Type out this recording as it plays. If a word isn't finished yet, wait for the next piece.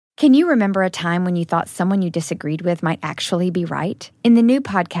Can you remember a time when you thought someone you disagreed with might actually be right? In the new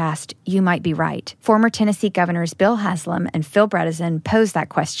podcast, You Might Be Right, former Tennessee Governors Bill Haslam and Phil Bredesen pose that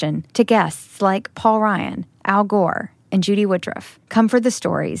question to guests like Paul Ryan, Al Gore, and Judy Woodruff. Come for the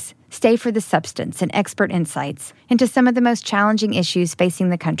stories, stay for the substance and expert insights into some of the most challenging issues facing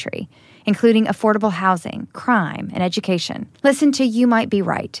the country, including affordable housing, crime, and education. Listen to You Might Be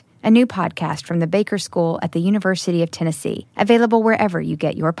Right, a new podcast from the Baker School at the University of Tennessee, available wherever you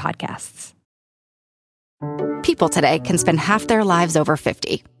get your podcasts. People today can spend half their lives over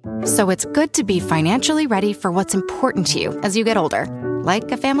 50. So it's good to be financially ready for what's important to you as you get older,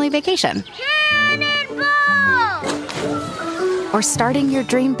 like a family vacation. Or starting your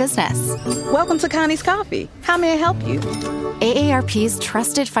dream business. Welcome to Connie's Coffee. How may I help you? AARP's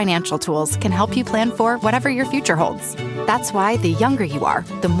trusted financial tools can help you plan for whatever your future holds. That's why the younger you are,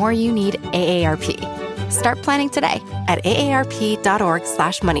 the more you need AARP. Start planning today at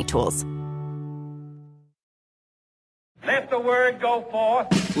aarp.org/moneytools. Let the word go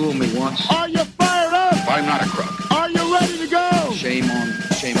forth. Fool me once. Are you fired up? I'm not a crook. Are you ready to go? Shame on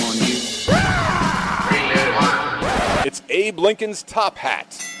you. It's Abe Lincoln's Top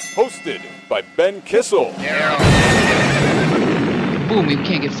Hat, hosted by Ben Kissel. Fool me, we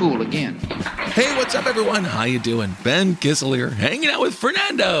can't get fooled again. Hey, what's up, everyone? How you doing? Ben Kissel here, hanging out with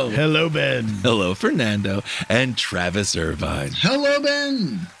Fernando. Hello, Ben. Hello, Fernando. And Travis Irvine. Hello,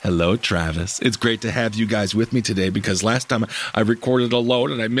 Ben. Hello, Travis. It's great to have you guys with me today because last time I recorded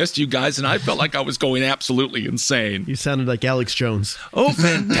alone and I missed you guys and I felt like I was going absolutely insane. You sounded like Alex Jones. Oh,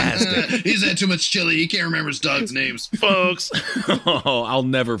 fantastic. He's had too much chili. He can't remember his dog's names. Folks, I'll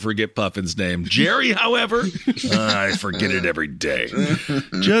never forget Puffin's name. Jerry, however, I forget it every day.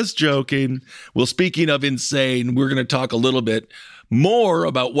 Just joking. Well, speaking of insane, we're going to talk a little bit more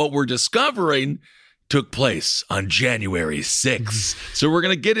about what we're discovering took place on January 6th. So we're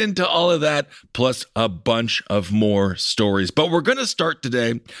going to get into all of that, plus a bunch of more stories. But we're going to start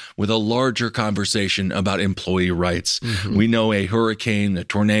today with a larger conversation about employee rights. We know a hurricane, a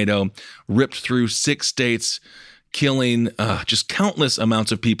tornado, ripped through 6 states, killing just countless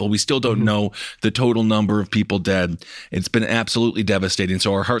amounts of people. We still don't know the total number of people dead. It's been absolutely devastating.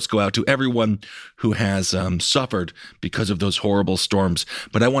 So our hearts go out to everyone who has suffered because of those horrible storms.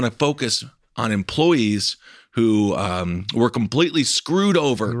 But I want to focus on employees who were completely screwed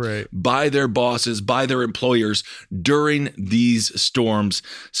over by their bosses, by their employers during these storms,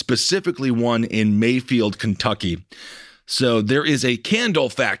 specifically one in Mayfield, Kentucky. So there is a candle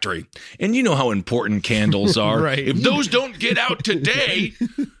factory, and you know how important candles are. If those don't get out today,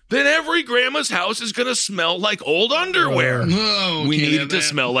 then every grandma's house is going to smell like old underwear. We need it to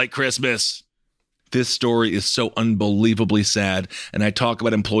smell like Christmas. This story is so unbelievably sad, and I talk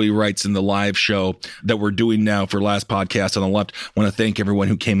about employee rights in the live show that we're doing now for Last Podcast on the Left. I want to thank everyone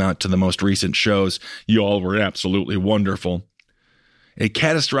who came out to the most recent shows. You all were absolutely wonderful. A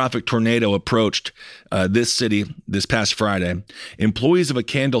catastrophic tornado approached this city this past Friday. Employees of a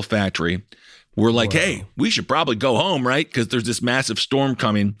candle factory were like, hey, we should probably go home, right? Because there's this massive storm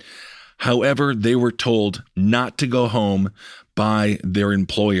coming. However, they were told not to go home by their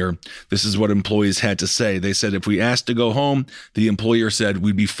employer. This is what employees had to say. They said if we asked to go home, the employer said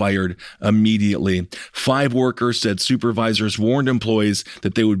we'd be fired immediately. 5 workers said supervisors warned employees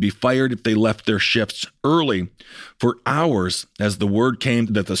that they would be fired if they left their shifts early. For hours, as the word came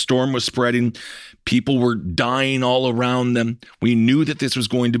that the storm was spreading, people were dying all around them. We knew that this was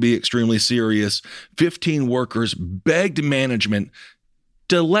going to be extremely serious. 15 workers begged management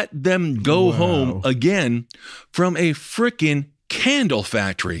to let them go home again from a frickin' candle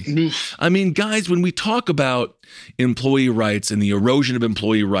factory. I mean, guys, when we talk about employee rights and the erosion of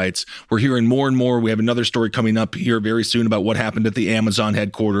employee rights, we're hearing more and more. We have another story coming up here very soon about what happened at the Amazon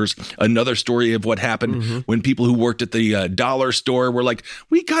headquarters. Another story of what happened when people who worked at the dollar store were like,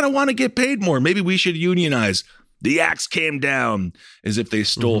 we kind of want to get paid more. Maybe we should unionize. The axe came down as if they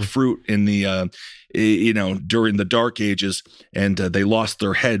stole fruit in the during the dark ages, and they lost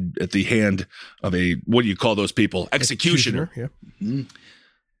their head at the hand of a, what do you call those people? Executioner.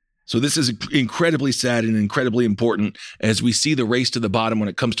 So this is incredibly sad and incredibly important as we see the race to the bottom when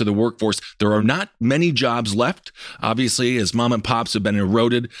it comes to the workforce. There are not many jobs left, obviously, as mom and pops have been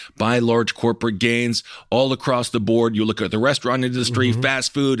eroded by large corporate gains all across the board. You look at the restaurant industry,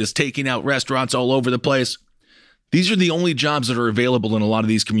 fast food is taking out restaurants all over the place. These are the only jobs that are available in a lot of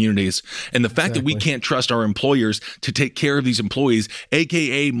these communities. And the fact that we can't trust our employers to take care of these employees,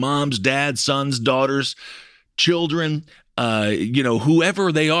 AKA moms, dads, sons, daughters, children,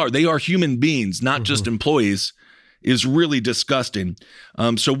 whoever they are human beings, not just employees, is really disgusting.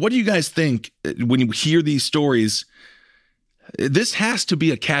 So what do you guys think when you hear these stories? This has to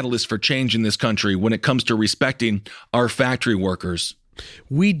be a catalyst for change in this country when it comes to respecting our factory workers.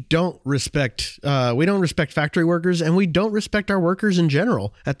 We don't respect factory workers, and we don't respect our workers in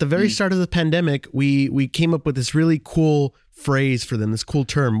general. At the very start of the pandemic, we came up with this really cool phrase for them, this cool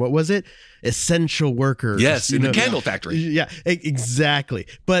term. What was it? Essential workers. Yes, in the candle factory. Yeah, exactly.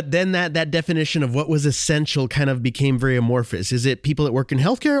 But then that definition of what was essential kind of became very amorphous. Is it people that work in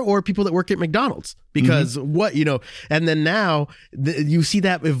healthcare or people that work at McDonald's? Because and then now you see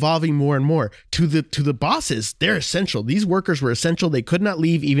that evolving more and more to the bosses. They're essential. These workers were essential. They could not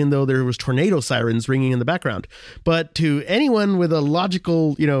leave even though there was tornado sirens ringing in the background. But to anyone with a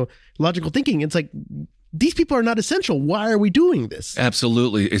logical thinking, it's like, these people are not essential. Why are we doing this?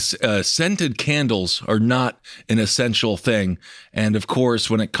 Absolutely. Scented candles are not an essential thing. And of course,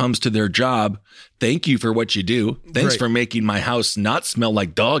 when it comes to their job, thank you for what you do. Thanks for making my house not smell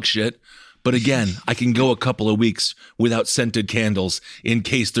like dog shit. But again, I can go a couple of weeks without scented candles in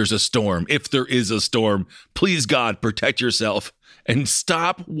case there's a storm. If there is a storm, please God, protect yourself and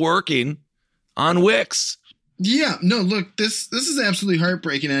stop working on wicks. Yeah, no, look, this is absolutely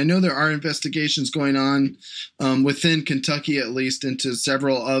heartbreaking. I know there are investigations going on within Kentucky, at least, into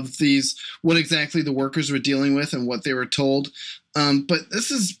several of these, what exactly the workers were dealing with and what they were told. But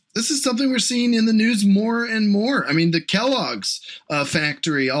this is something we're seeing in the news more and more. I mean, the Kellogg's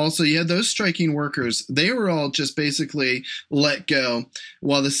factory also, you had those striking workers. They were all just basically let go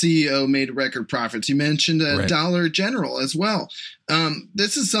while the CEO made record profits. You mentioned Dollar General as well.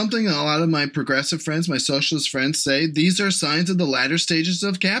 This is something a lot of my progressive friends, my socialist friends say these are signs of the latter stages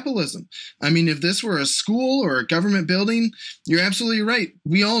of capitalism. I mean, if this were a school or a government building, you're absolutely right.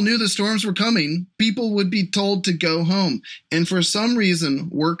 We all knew the storms were coming. People would be told to go home. And for some reason,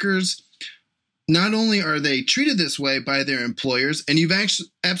 workers, not only are they treated this way by their employers, and you've actually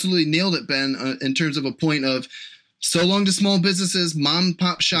absolutely nailed it, Ben, in terms of a point of so long to small businesses, mom and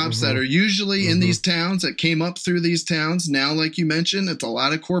pop shops that are usually in these towns, that came up through these towns. Now, like you mentioned, it's a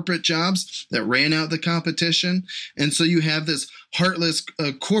lot of corporate jobs that ran out the competition. And so you have this heartless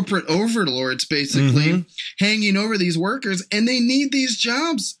corporate overlords basically hanging over these workers, and they need these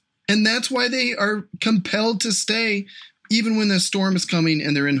jobs. And that's why they are compelled to stay even when the storm is coming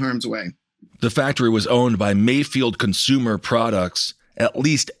and they're in harm's way. The factory was owned by Mayfield Consumer Products. At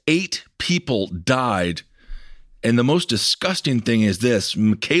least 8 people died. And the most disgusting thing is this.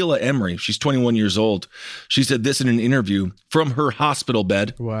 Michaela Emery, she's 21 years old. She said this in an interview from her hospital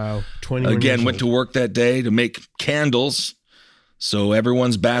bed. Wow. 21 Again, went to work that day to make candles so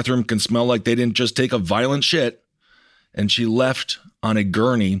everyone's bathroom can smell like they didn't just take a violent shit. And she left on a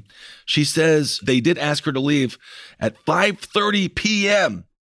gurney. She says they did ask her to leave at 5:30 p.m.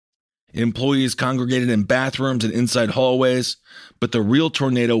 Employees congregated in bathrooms and inside hallways, but the real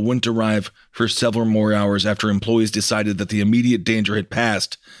tornado wouldn't arrive for several more hours after employees decided that the immediate danger had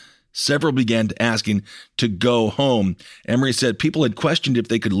passed. Several began asking to go home. Emery said people had questioned if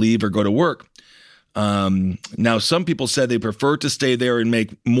they could leave or go to work. Now, some people said they prefer to stay there and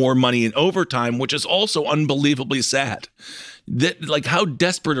make more money in overtime, which is also unbelievably sad. Like, how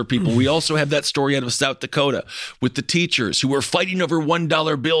desperate are people? We also have that story out of South Dakota with the teachers who were fighting over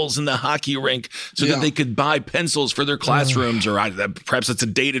 $1 bills in the hockey rink so that they could buy pencils for their classrooms, or perhaps it's a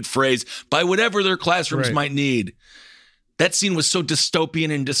dated phrase, buy whatever their classrooms might need. That scene was so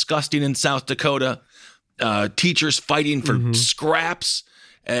dystopian and disgusting in South Dakota. Teachers fighting for scraps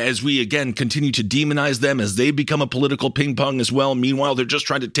as we, again, continue to demonize them as they become a political ping pong as well. Meanwhile, they're just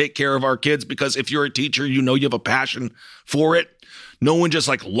trying to take care of our kids because if you're a teacher, you know you have a passion for it. No one just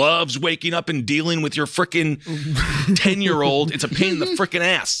loves waking up and dealing with your frickin' 10-year-old. It's a pain in the frickin'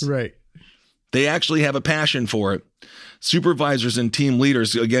 ass. Right. They actually have a passion for it. Supervisors and team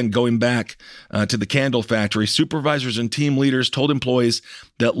leaders, again, going back to the candle factory, supervisors and team leaders told employees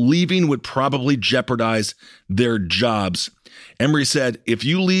that leaving would probably jeopardize their jobs. Emery said, if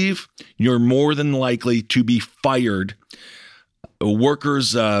you leave, you're more than likely to be fired.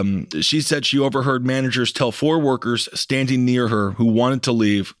 Workers, she said she overheard managers tell 4 workers standing near her who wanted to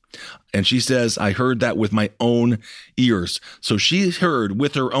leave. And she says, I heard that with my own ears. So she heard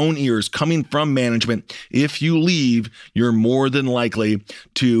with her own ears coming from management, if you leave, you're more than likely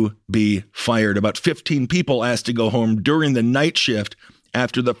to be fired. About 15 people asked to go home during the night shift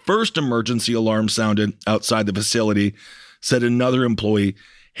after the first emergency alarm sounded outside the facility, said another employee,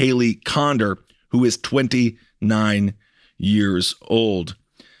 Haley Condor, who is 29 years old.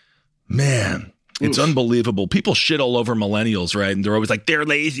 Man, it's unbelievable. People shit all over millennials, right? And they're always like, they're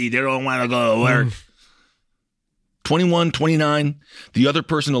lazy. They don't want to go to work. 21, 29. The other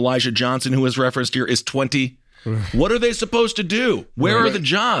person, Elijah Johnson, who was referenced here, is 20. What are they supposed to do? Where are the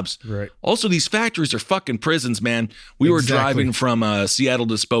jobs? Right. Also, these factories are fucking prisons, man. We were driving from Seattle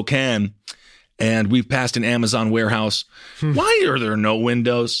to Spokane, and we passed an Amazon warehouse. Why are there no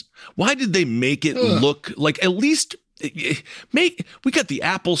windows? Why did they make it look like at least we got the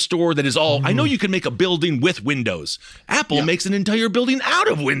Apple store that is all I know you can make a building with windows. Apple makes an entire building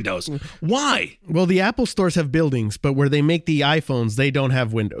out of windows. Why? Well, the Apple stores have buildings, but where they make the iPhones, they don't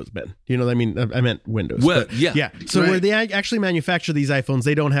have windows, Ben. You know what I mean? I meant windows. Well, but, yeah. So where they actually manufacture these iPhones,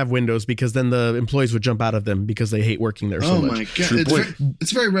 they don't have windows because then the employees would jump out of them because they hate working there so much. Oh my God.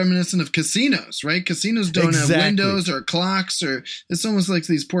 It's very reminiscent of casinos, right? Casinos don't have windows or clocks, or it's almost like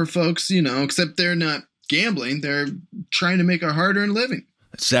these poor folks, except they're not gambling, they're trying to make a hard-earned living.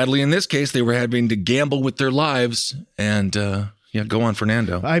 Sadly, in this case, they were having to gamble with their lives. And go on,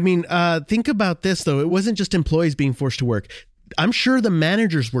 Fernando. I mean, think about this, though. It wasn't just employees being forced to work. I'm sure the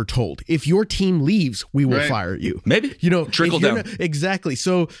managers were told, if your team leaves, we will fire you. Maybe. Trickle down. Exactly.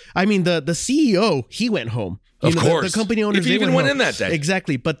 So, I mean, the CEO, he went home. Of course. The company owners, if he even went in that day.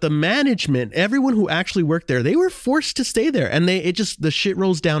 Exactly. But the management, everyone who actually worked there, they were forced to stay there. And the shit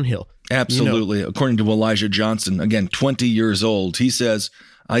rolls downhill. Absolutely. According to Elijah Johnson, again, 20 years old, he says,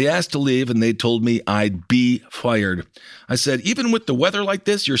 I asked to leave and they told me I'd be fired. I said, even with the weather like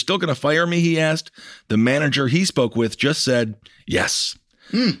this, you're still going to fire me, he asked. The manager he spoke with just said, yes.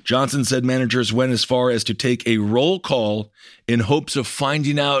 Johnson said managers went as far as to take a roll call in hopes of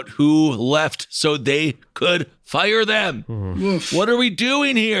finding out who left so they could fire them. What are we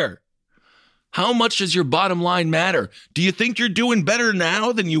doing here? How much does your bottom line matter? Do you think you're doing better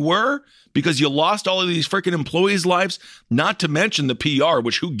now than you were because you lost all of these freaking employees' lives? Not to mention the PR,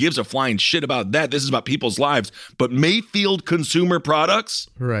 which who gives a flying shit about that? This is about people's lives. But Mayfield Consumer Products?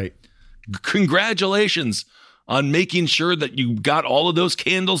 Right. Congratulations on making sure that you got all of those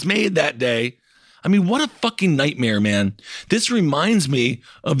candles made that day. I mean, what a fucking nightmare, man. This reminds me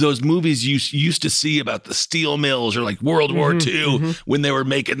of those movies you used to see about the steel mills or like World War II when they were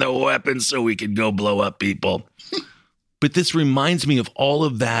making the weapons so we could go blow up people. But this reminds me of all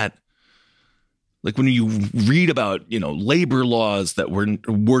of that. Like when you read about, labor laws that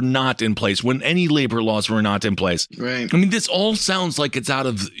were not in place, when any labor laws were not in place. Right. I mean, this all sounds like it's out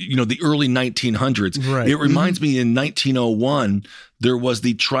of, the early 1900s. Right. It reminds me in 1901, there was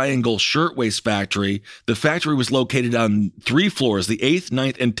the Triangle Shirtwaist Factory. The factory was located on 3 floors, the 8th,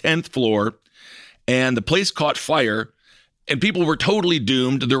 9th, and 10th floor. And the place caught fire. And people were totally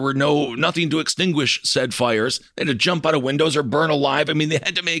doomed. There were nothing to extinguish said fires. They had to jump out of windows or burn alive. I mean, they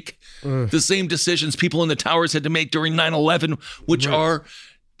had to make the same decisions people in the towers had to make during 9/11, which are,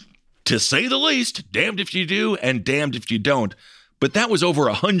 to say the least, damned if you do and damned if you don't. But that was over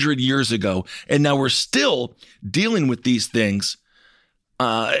 100 years ago. And now we're still dealing with these things.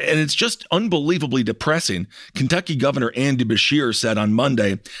 And it's just unbelievably depressing. Kentucky Governor Andy Beshear said on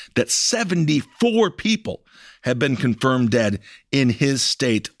Monday that 74 people have been confirmed dead in his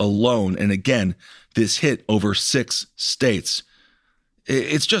state alone. And again, this hit over 6 states.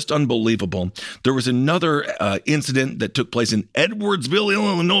 It's just unbelievable. There was another incident that took place in Edwardsville,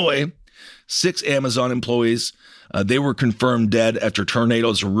 Illinois. 6 Amazon employees, they were confirmed dead after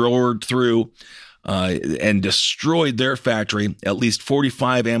tornadoes roared through and destroyed their factory. At least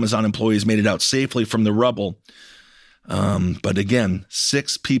 45 Amazon employees made it out safely from the rubble. But again,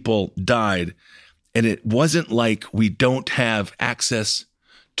 6 people died. And it wasn't like we don't have access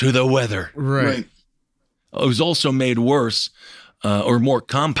to the weather. Right. It was also made worse or more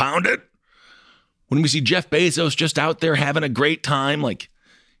compounded when we see Jeff Bezos just out there having a great time, like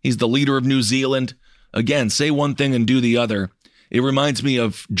he's the leader of New Zealand. Again, say one thing and do the other. It reminds me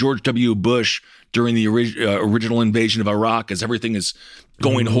of George W. Bush during the original invasion of Iraq, as everything is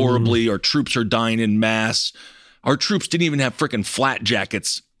going horribly. Our troops are dying in mass. Our troops didn't even have freaking flat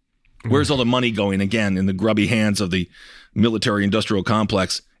jackets. Where's all the money going? Again, in the grubby hands of the military-industrial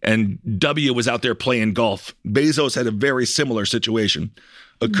complex. And W was out there playing golf. Bezos had a very similar situation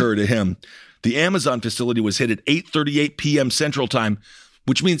occur to him. The Amazon facility was hit at 8:38 p.m. Central Time,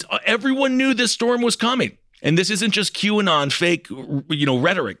 which means everyone knew this storm was coming. And this isn't just QAnon fake,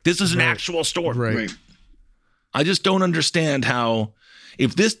 rhetoric. This is an actual storm. Right. I just don't understand how,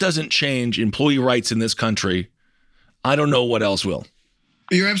 if this doesn't change employee rights in this country, I don't know what else will.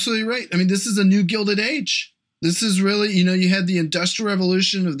 You're absolutely right. I mean, this is a new Gilded Age. This is really, you had the Industrial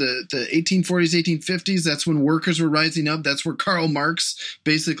Revolution of the 1840s, 1850s. That's when workers were rising up. That's where Karl Marx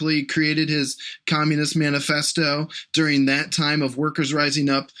basically created his Communist Manifesto during that time of workers rising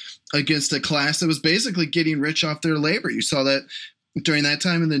up against a class that was basically getting rich off their labor. You saw that during that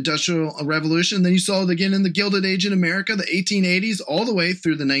time in the Industrial Revolution. Then you saw it again in the Gilded Age in America, the 1880s, all the way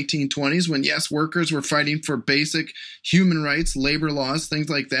through the 1920s, when, yes, workers were fighting for basic human rights, labor laws, things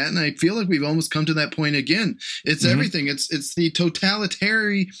like that. And I feel like we've almost come to that point again. It's everything. It's the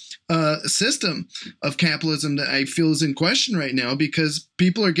totalitarian system of capitalism that I feel is in question right now, because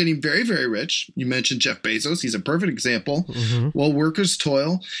people are getting very, very rich. You mentioned Jeff Bezos. He's a perfect example. While workers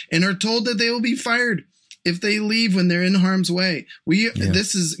toil and are told that they will be fired if they leave when they're in harm's way.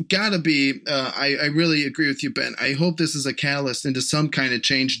 This has got to be, I really agree with you, Ben. I hope this is a catalyst into some kind of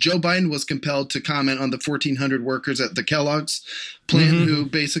change. Joe Biden was compelled to comment on the 1,400 workers at the Kellogg's plant who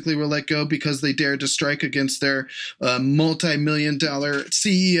basically were let go because they dared to strike against their multi-million-dollar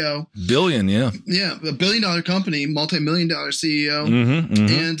CEO. Billion, yeah. Yeah, a billion-dollar company, multi-million-dollar CEO.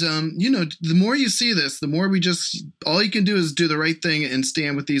 And, the more you see this, the more all you can do is do the right thing and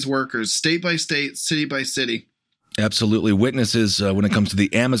stand with these workers, state by state, city by city. Absolutely. Witnesses when it comes to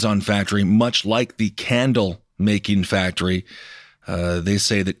the Amazon factory, much like the candle making factory, they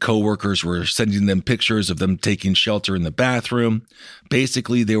say that coworkers were sending them pictures of them taking shelter in the bathroom.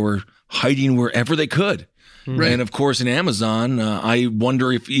 Basically, they were hiding wherever they could. Right. And of course, in Amazon, I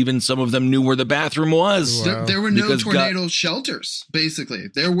wonder if even some of them knew where the bathroom was. Wow. There were no tornado shelters, basically.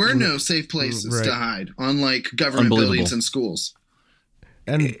 There were no safe places to hide, unlike government buildings and schools.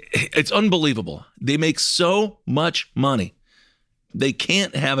 And it's unbelievable. They make so much money. They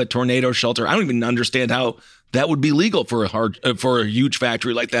can't have a tornado shelter. I don't even understand how that would be legal for a huge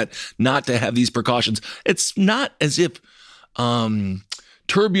factory like that, not to have these precautions. It's not as if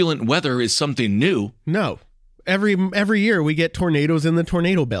turbulent weather is something new. No. Every year we get tornadoes in the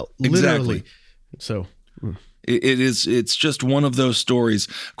tornado belt. Literally. Exactly. So it's just one of those stories.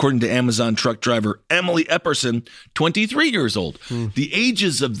 According to Amazon truck driver Emily Epperson, 23 years old. The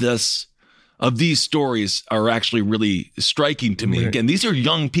ages of these stories are actually really striking to me. Right. Again, these are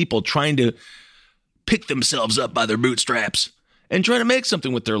young people trying to pick themselves up by their bootstraps and try to make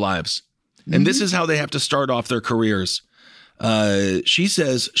something with their lives. And this is how they have to start off their careers. She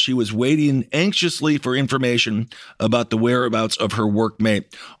says she was waiting anxiously for information about the whereabouts of her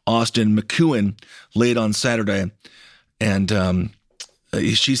workmate, Austin McEwen, late on Saturday. And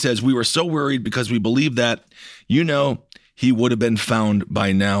she says, we were so worried because we believed that, he would have been found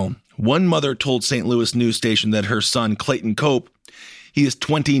by now. One mother told St. Louis news station that her son, Clayton Cope, he is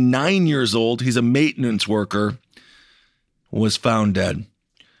 29 years old. He's a maintenance worker, was found dead.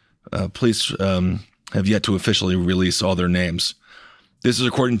 Police have yet to officially release all their names. This is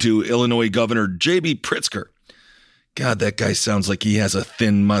according to Illinois Governor J.B. Pritzker. God, that guy sounds like he has a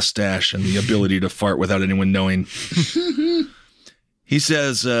thin mustache and the ability to fart without anyone knowing. He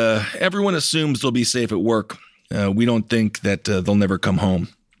says, everyone assumes they'll be safe at work. We don't think that they'll never come home.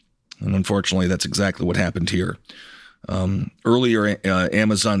 And unfortunately, that's exactly what happened here. Earlier,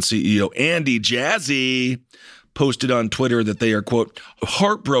 Amazon CEO Andy Jassy posted on Twitter that they are, quote,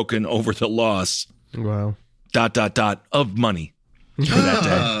 heartbroken over the loss. Wow. ... of money for that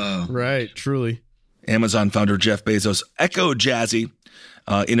day. Right, truly. Amazon founder Jeff Bezos echoed Jassy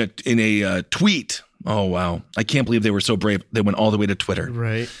in a tweet. Oh, wow. I can't believe they were so brave. They went all the way to Twitter.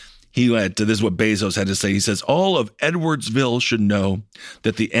 Right. This is what Bezos had to say. He says, all of Edwardsville should know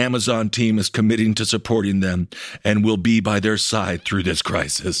that the Amazon team is committing to supporting them and will be by their side through this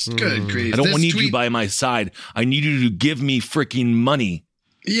crisis. Good grief. I don't need you by my side. I need you to give me freaking money.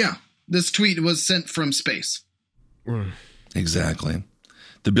 Yeah. This tweet was sent from space. Exactly.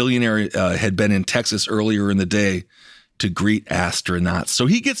 The billionaire had been in Texas earlier in the day to greet astronauts. So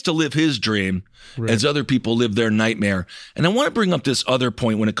he gets to live his dream as other people live their nightmare. And I want to bring up this other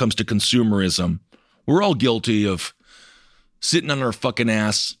point when it comes to consumerism. We're all guilty of sitting on our fucking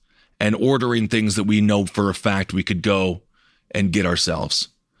ass and ordering things that we know for a fact we could go and get ourselves.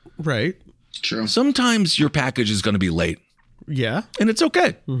 Right. True. Sometimes your package is going to be late. Yeah. And it's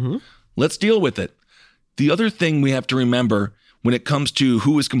okay. Let's deal with it. The other thing we have to remember when it comes to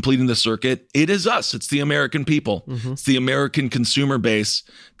who is completing the circuit, it is us. It's the American people. It's the American consumer base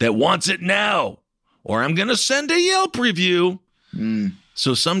that wants it now, or I'm going to send a Yelp review.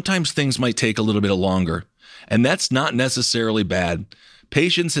 So sometimes things might take a little bit longer, and that's not necessarily bad.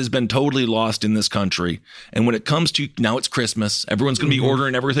 Patience has been totally lost in this country. And when it comes to now it's Christmas, everyone's going to be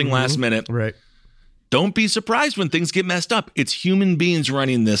ordering everything last minute. Right. Don't be surprised when things get messed up. It's human beings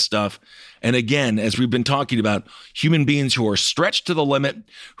running this stuff. And again, as we've been talking about, human beings who are stretched to the limit,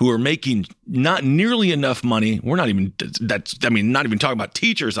 who are making not nearly enough money. We're not even, not even talking about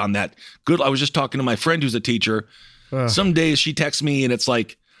teachers on that. Good. I was just talking to my friend who's a teacher. Some days she texts me and it's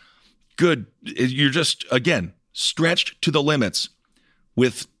like, good. You're just, again, stretched to the limits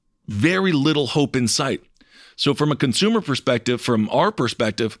with very little hope in sight. So from a consumer perspective, from our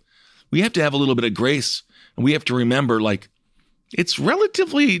perspective, we have to have a little bit of grace. And we have to remember, like, it's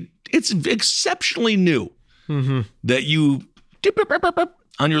exceptionally new that you dip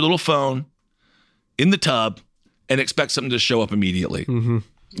on your little phone in the tub and expect something to show up immediately.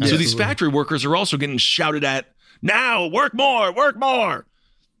 So these factory workers are also getting shouted at, now, work more,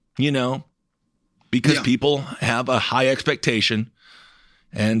 you know, because people have a high expectation.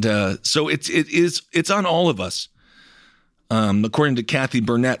 And so it's on all of us. According to Kathy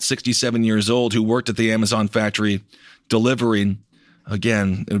Burnett, 67 years old, who worked at the Amazon factory delivering.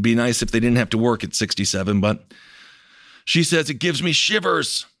 Again, it would be nice if they didn't have to work at 67, but she says it gives me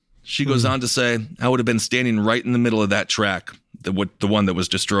shivers. She goes on to say, I would have been standing right in the middle of that track, the one that was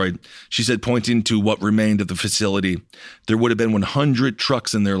destroyed. She said, pointing to what remained of the facility, there would have been 100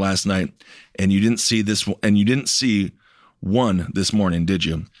 trucks in there last night, and you didn't see one this morning, did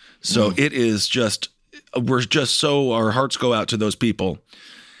you? So it is just, our hearts go out to those people,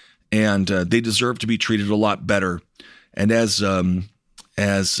 and they deserve to be treated a lot better. And as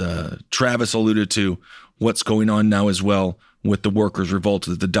Travis alluded to, what's going on now as well with the workers' revolt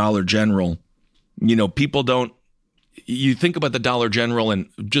at the Dollar General, you know, you think about the Dollar General and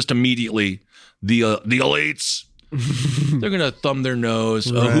just immediately the elites, they're going to thumb their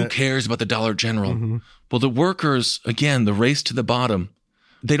nose. Right. Oh, who cares about the Dollar General? Well, the workers, again, the race to the bottom,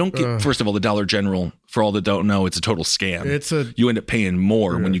 they don't get, first of all, the Dollar General, for all that don't know, it's a total scam. You end up paying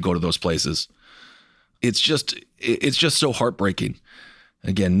more when you go to those places. It's just so heartbreaking.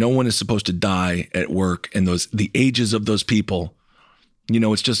 Again, no one is supposed to die at work, and the ages of those people, you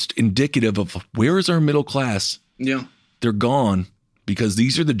know, it's just indicative of where is our middle class? Yeah. They're gone because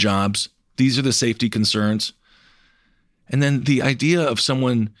these are the jobs. These are the safety concerns. And then the idea of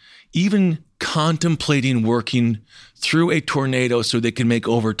someone even contemplating working through a tornado so they can make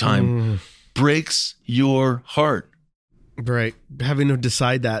overtime breaks your heart. Right. Having to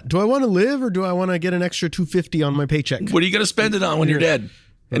decide that. Do I want to live or do I want to get an extra $250 on my paycheck? What are you going to spend it on when you're dead?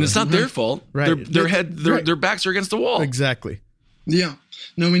 And it's not their fault. Right. Their backs are against the wall. Exactly. Yeah.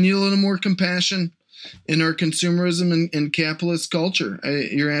 No, we need a little more compassion in our consumerism and capitalist culture.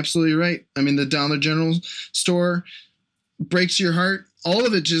 You're absolutely right. I mean, the Dollar General store breaks your heart. All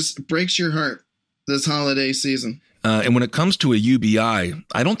of it just breaks your heart this holiday season. And when it comes to a UBI,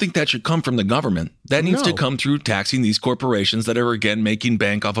 I don't think that should come from the government. That needs to come through taxing these corporations that are, again, making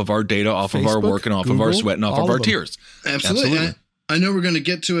bank off of our data, off of our work, and off of our sweat, and off of our tears. Absolutely. I know we're going to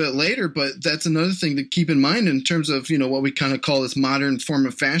get to it later, but that's another thing to keep in mind in terms of, you know, what we kind of call this modern form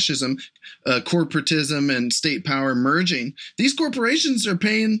of fascism, corporatism and state power merging. These corporations are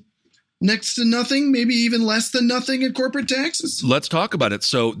paying next to nothing, maybe even less than nothing in corporate taxes. Let's talk about it.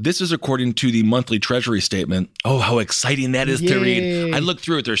 So this is according to the monthly Treasury statement. Oh, how exciting that is to read. I looked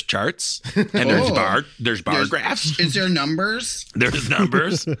through it. There's charts and there's bar graphs. Is there numbers? There's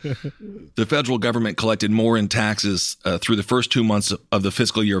numbers. The federal government collected more in taxes through the first 2 months of the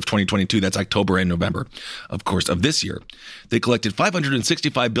fiscal year of 2022. That's October and November, of course, of this year. They collected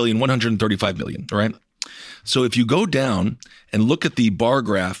 $565,135 billion, right? So if you go down and look at the bar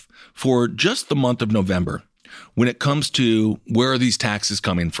graph for just the month of November, when it comes to where are these taxes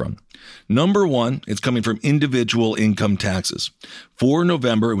coming from? Number one, it's coming from individual income taxes. For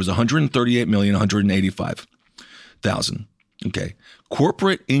November, it was $138,185,000. Okay.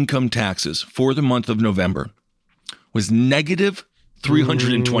 Corporate income taxes for the month of November was negative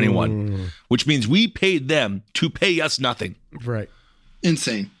 321, which means we paid them to pay us nothing. Right.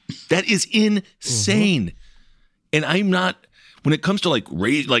 Insane. That is insane. And I'm not, when it comes to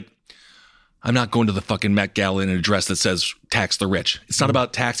I'm not going to the fucking Met Gala in an address that says tax the rich. It's not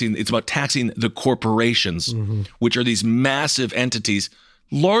about taxing. It's about taxing the corporations, which are these massive entities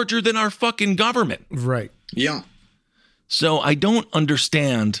larger than our fucking government. Right. Yeah. So I don't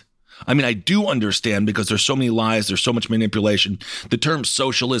understand. I mean, I do understand because there's so many lies. There's so much manipulation. The term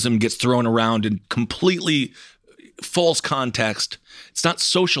socialism gets thrown around in completely false context. It's not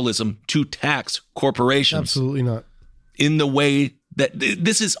socialism to tax corporations. Absolutely not. In the way that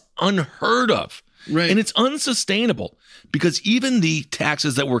this is unheard of. Right. And it's unsustainable because even the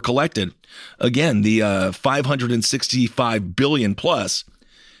taxes that were collected, again, the $565 billion plus,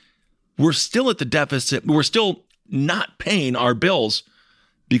 we're still at the deficit. We're still not paying our bills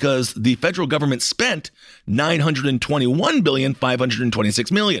because the federal government spent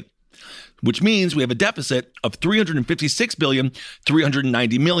 $921,526 million. Which means we have a deficit of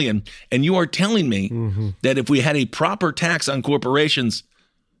 $356,390 million. And you are telling me that if we had a proper tax on corporations,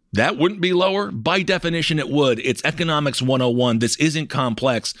 that wouldn't be lower? By definition, it would. It's economics 101. This isn't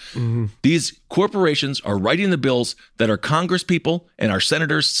complex. These corporations are writing the bills that our Congress people and our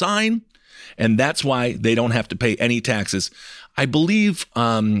senators sign. And that's why they don't have to pay any taxes. I believe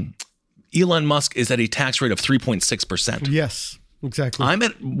Elon Musk is at a tax rate of 3.6%. Yes, exactly. I'm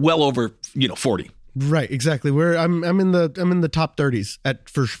at well over 40. Right, exactly. I'm in the top 30s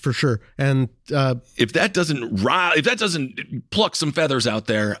for sure. And if that doesn't pluck some feathers out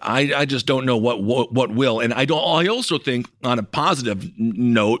there, I just don't know what will. And I also think, on a positive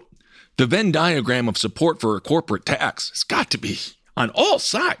note, the Venn diagram of support for a corporate tax has got to be on all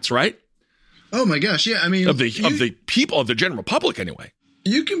sides, right? Oh my gosh, yeah. I mean, of the people, of the general public, anyway.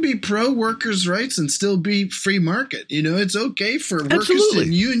 You can be pro workers' rights and still be free market. It's okay for workers Absolutely.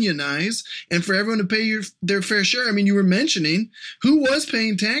 to unionize and for everyone to pay their fair share. I mean, you were mentioning who was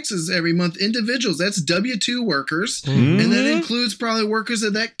paying taxes every month? Individuals. That's W-2 workers. Mm-hmm. And that includes probably workers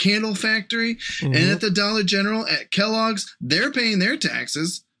at that candle factory and at the Dollar General, at Kellogg's. They're paying their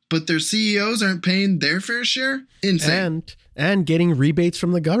taxes, but their CEOs aren't paying their fair share. Insane. And getting rebates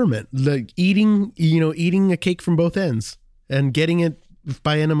from the government, like eating a cake from both ends and getting it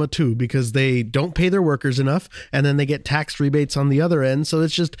by enema too, because they don't pay their workers enough, and then they get tax rebates on the other end. So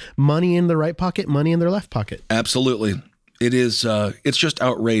it's just money in the right pocket, money in their left pocket. Absolutely. It is. It's just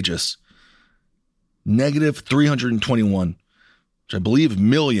outrageous. Negative 321, which I believe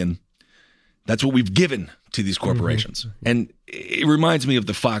million. That's what we've given to these corporations. Mm-hmm. And it reminds me of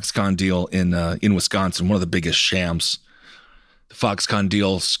the Foxconn deal in Wisconsin, one of the biggest shams. The Foxconn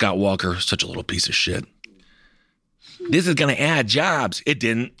deal, Scott Walker, such a little piece of shit. This is going to add jobs. It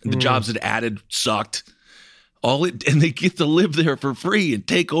didn't. The jobs it added sucked. And they get to live there for free and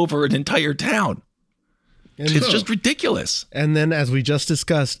take over an entire town. It's just ridiculous. And then, as we just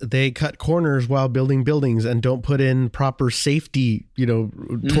discussed, they cut corners while building buildings and don't put in proper safety,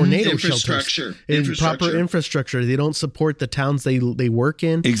 tornado shelters. Proper infrastructure. They don't support the towns they work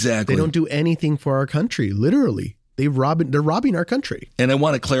in. Exactly. They don't do anything for our country, literally. They're robbing our country. And I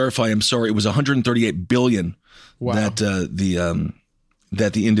want to clarify, I'm sorry, it was $138 billion that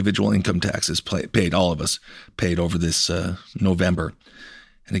the individual income taxes paid, all of us paid over this November.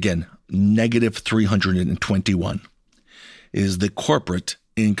 And again, negative 321 is the corporate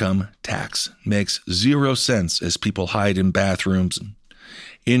income tax. Makes 0 sense as people hide in bathrooms and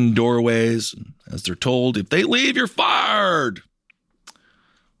in doorways, as they're told, if they leave, you're fired.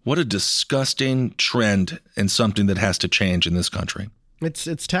 What a disgusting trend, and something that has to change in this country.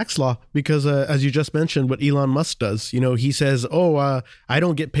 It's tax law, because as you just mentioned, what Elon Musk does, he says, I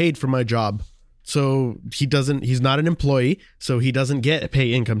don't get paid for my job. So he's not an employee, so he doesn't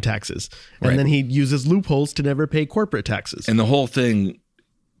pay income taxes. And then he uses loopholes to never pay corporate taxes. And the whole thing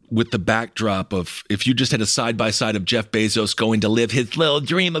with the backdrop of, if you just had a side-by-side of Jeff Bezos going to live his little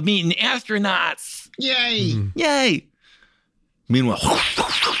dream of meeting astronauts. Yay. Mm-hmm. Yay. Meanwhile,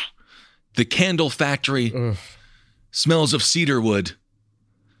 the candle factory smells of cedar wood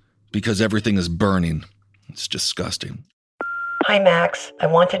because everything is burning. It's disgusting. Hi, Max. I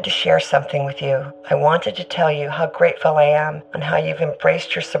wanted to share something with you. I wanted to tell you how grateful I am and how you've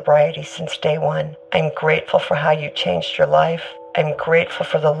embraced your sobriety since day one. I'm grateful for how you changed your life. I'm grateful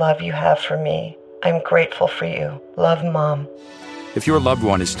for the love you have for me. I'm grateful for you. Love, Mom. If your loved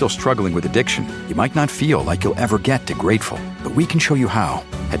one is still struggling with addiction, you might not feel like you'll ever get to grateful, but we can show you how.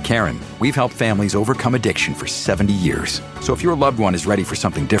 At Caron, we've helped families overcome addiction for 70 years. So if your loved one is ready for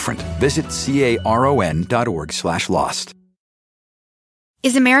something different, visit caron.org/lost.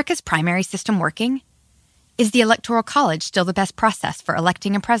 Is America's primary system working? Is the Electoral College still the best process for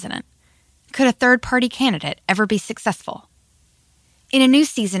electing a president? Could a third-party candidate ever be successful? In a new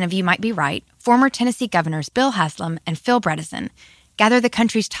season of You Might Be Right, former Tennessee governors Bill Haslam and Phil Bredesen gather the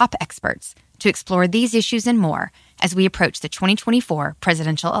country's top experts to explore these issues and more as we approach the 2024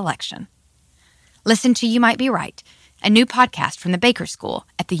 presidential election. Listen to You Might Be Right, a new podcast from the Baker School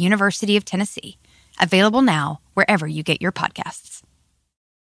at the University of Tennessee, available now wherever you get your podcasts.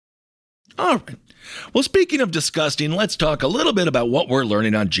 All right. Well, speaking of disgusting, let's talk a little bit about what we're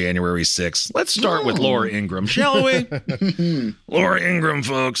learning on January 6th. Let's start with Laura Ingraham, shall we? Laura Ingraham,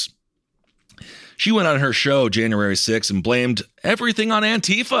 folks. She went on her show January 6th and blamed everything on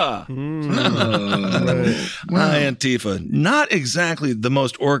Antifa. Antifa, not exactly the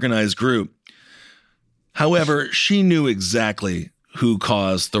most organized group. However, she knew exactly who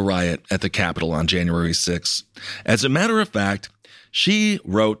caused the riot at the Capitol on January 6th. As a matter of fact, she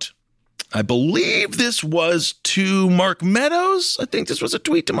wrote, I believe this was to Mark Meadows. I think this was a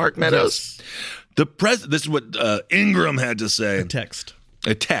tweet to Mark Meadows. Yes. This is what Ingraham had to say. A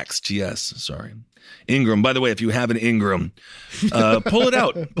text, yes. Sorry. Ingraham. By the way, if you have an Ingraham, pull it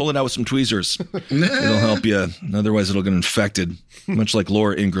out. Pull it out with some tweezers. It'll help you. Otherwise, it'll get infected, much like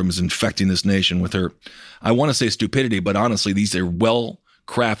Laura Ingraham is infecting this nation with her, I want to say stupidity, but honestly, these are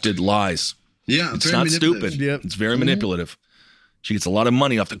well-crafted lies. Yeah, it's very not manipulative. stupid. Yep. It's very manipulative. She gets a lot of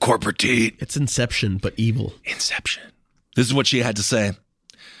money off the corporate teat. It's Inception, but evil. Inception. This is what she had to say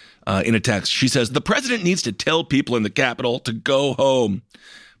in a text. She says, the president needs to tell people in the Capitol to go home.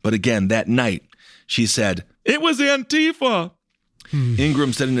 But again, that night, she said, it was Antifa.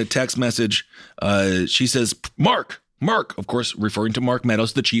 Ingram said in a text message, she says, Mark, of course, referring to Mark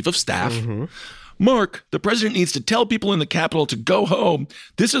Meadows, the chief of staff. Mark, the president needs to tell people in the Capitol to go home.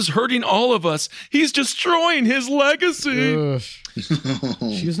 This is hurting all of us. He's destroying his legacy.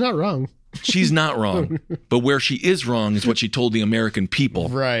 She's not wrong. She's not wrong. But where she is wrong is what she told the American people.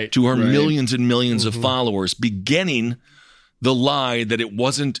 Right. To her millions and millions of followers, beginning the lie that it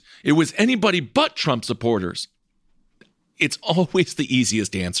was anybody but Trump supporters. It's always the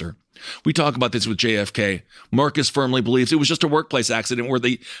easiest answer. We talk about this with JFK. Marcus firmly believes it was just a workplace accident where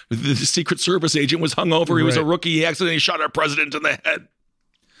the Secret Service agent was hung over. He was a rookie. He accidentally shot our president in the head.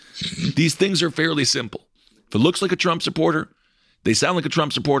 These things are fairly simple. If it looks like a Trump supporter, they sound like a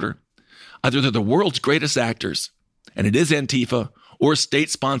Trump supporter, either they're the world's greatest actors, and it is Antifa, or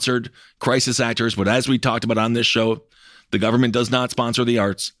state-sponsored crisis actors, but as we talked about on this show, the government does not sponsor the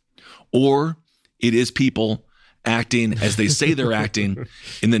arts, or it is people acting as they say they're acting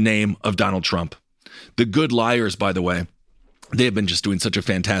in the name of Donald Trump. The Good Liars, by the way, they have been just doing such a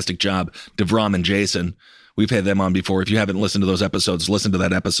fantastic job. DeVrom and Jason, we've had them on before. If you haven't listened to those episodes, listen to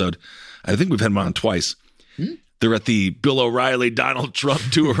that episode. I think we've had them on twice. They're at the Bill O'Reilly Donald Trump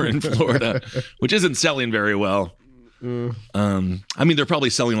tour in Florida, which isn't selling very well. I mean, they're probably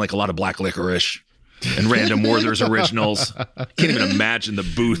selling like a lot of black licorice and Random Werther's originals. Can't even imagine the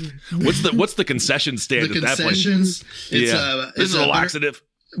booth. What's the concession stand at that point? Concessions. It's this is a laxative.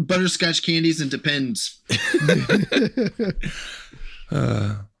 Butterscotch candies and Depends.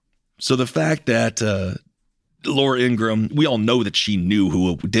 So the fact that Laura Ingraham, we all know that she knew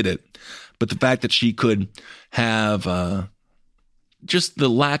who did it, but the fact that she could have just the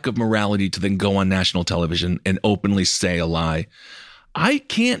lack of morality to then go on national television and openly say a lie, I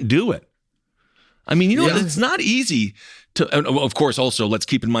can't do it. I mean, it's not easy to, of course, also, let's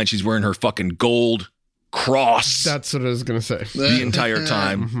keep in mind she's wearing her fucking gold cross. That's what I was going to say. The entire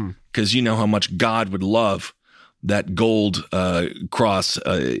time. Because you know how much God would love that gold cross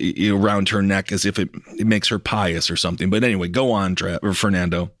around her neck as if it makes her pious or something. But anyway, go on,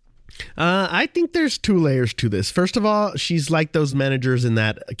 Fernando. I think there's two layers to this. First of all, she's like those managers in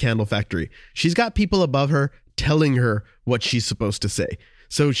that candle factory. She's got people above her telling her what she's supposed to say.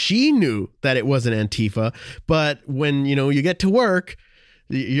 So she knew that it wasn't Antifa, but when, you get to work,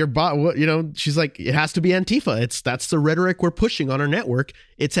 your bot, she's like, it has to be Antifa. That's the rhetoric we're pushing on our network.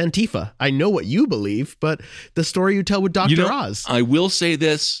 It's Antifa. I know what you believe, but the story you tell with Dr. Oz. I will say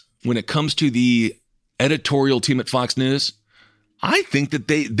this, when it comes to the editorial team at Fox News, I think that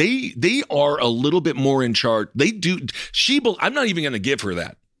they are a little bit more in charge. They do. I'm not even going to give her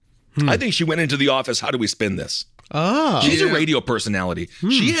that. I think she went into the office. How do we spin this? She's a radio personality.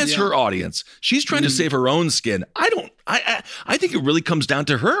 She has her audience. She's trying to save her own skin. I think it really comes down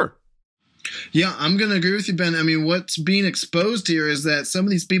to her. Yeah, I'm going to agree with you, Ben. I mean, what's being exposed here is that some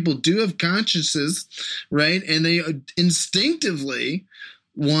of these people do have consciences, right? And they instinctively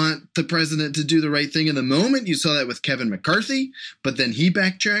want the president to do the right thing in the moment. You saw that with Kevin McCarthy, but then he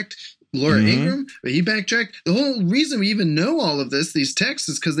backtracked. Laura Ingraham, but he backtracked. The whole reason we even know all of this, these texts,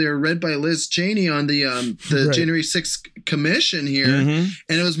 is because they were read by Liz Cheney on the right. January 6th commission here. And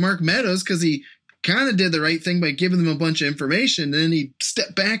it was Mark Meadows because he kind of did the right thing by giving them a bunch of information. Then he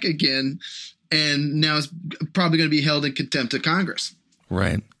stepped back again and now is probably going to be held in contempt of Congress.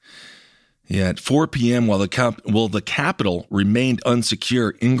 Right. Yeah, at 4 p.m., while the Capitol remained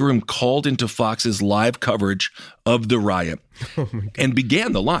unsecure, Ingraham called into Fox's live coverage of the riot and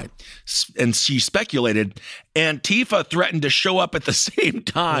began the lie. And she speculated Antifa threatened to show up at the same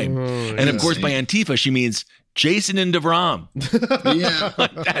time. And of course, by Antifa, she means Jason and DeVrom.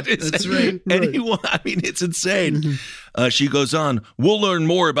 That's right. Anyone, I mean, it's insane. She goes on, we'll learn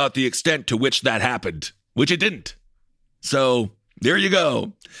more about the extent to which that happened, which it didn't. So there you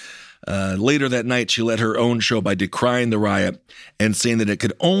go. Later that night, she led her own show by decrying the riot and saying that it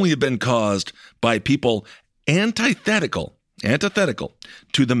could only have been caused by people antithetical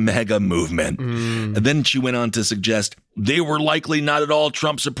to the MAGA movement. And then she went on to suggest they were likely not at all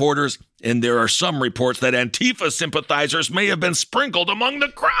Trump supporters, and there are some reports that Antifa sympathizers may have been sprinkled among the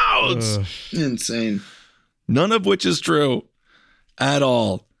crowds. Insane. None of which is true at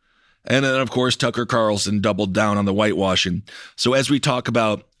all. And then, of course, Tucker Carlson doubled down on the whitewashing. So as we talk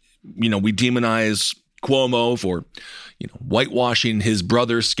about, we demonize Cuomo for, whitewashing his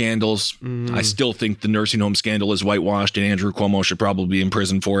brother's scandals. I still think the nursing home scandal is whitewashed, and Andrew Cuomo should probably be in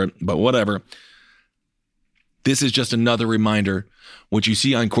prison for it, but whatever. This is just another reminder. What you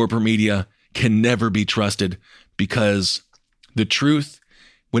see on corporate media can never be trusted, because the truth,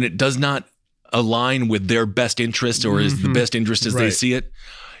 when it does not align with their best interest or is the best interest as they see it,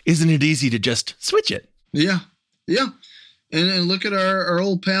 isn't it easy to just switch it? Yeah. And look at our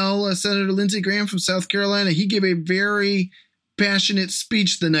old pal, Senator Lindsey Graham from South Carolina. He gave a very passionate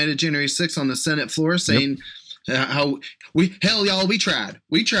speech the night of January 6th on the Senate floor saying we tried.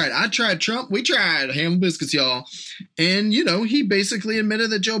 I tried Trump. We tried ham and biscuits, y'all. And, he basically admitted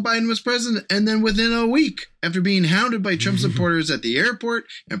that Joe Biden was president. And then within a week, after being hounded by Trump supporters at the airport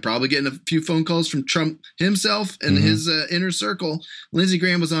and probably getting a few phone calls from Trump himself and his inner circle, Lindsey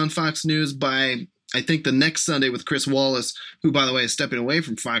Graham was on Fox News by, I think, the next Sunday with Chris Wallace, who, by the way, is stepping away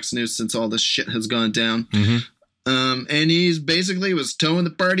from Fox News since all this shit has gone down. And he's basically was towing the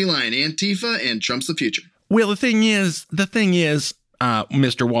party line, Antifa and Trump's the future. Well, the thing is,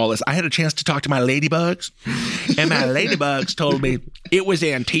 Mr. Wallace, I had a chance to talk to my ladybugs, and my ladybugs told me it was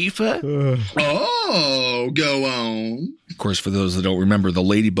Antifa. Oh, go on. Of course, for those that don't remember, the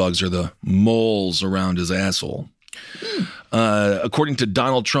ladybugs are the moles around his asshole. According to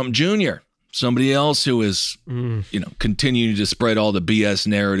Donald Trump Jr., somebody else who is, continuing to spread all the BS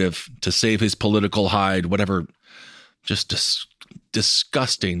narrative to save his political hide, whatever, just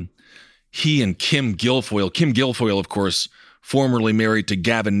disgusting. He and Kim Guilfoyle, of course, formerly married to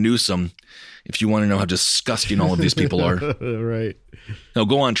Gavin Newsom, if you want to know how disgusting all of these people are. Right. No,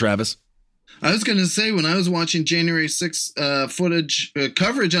 go on, Travis. I was going to say, when I was watching January 6th footage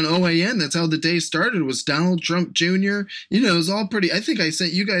coverage on OAN, that's how the day started, was Donald Trump Jr. It was all pretty. I think I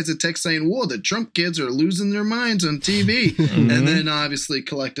sent you guys a text saying, whoa, the Trump kids are losing their minds on TV. And then obviously,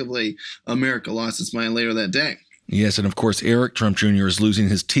 collectively, America lost its mind later that day. Yes, and of course, Eric Trump Jr. is losing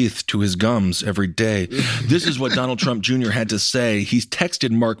his teeth to his gums every day. This is what Donald Trump Jr. had to say. He's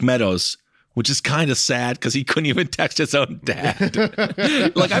texted Mark Meadows, which is kind of sad because he couldn't even text his own dad.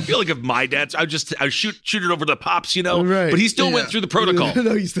 I feel like if my dad's, I shoot it over to Pops, Right. But he still went through the protocol.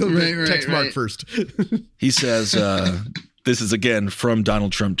 No, he still text Mark first. He says, this is again from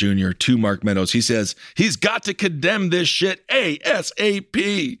Donald Trump Jr. to Mark Meadows. He says, he's got to condemn this shit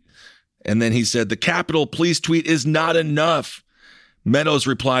ASAP. And then he said, the Capitol Police tweet is not enough. Meadows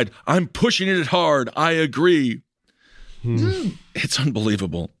replied, I'm pushing it hard. I agree. It's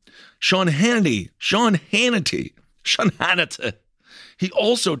unbelievable. Sean Hannity. He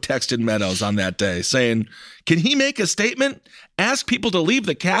also texted Meadows on that day saying, can he make a statement? Ask people to leave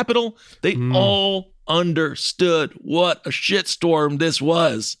the Capitol? They all understood what a shitstorm this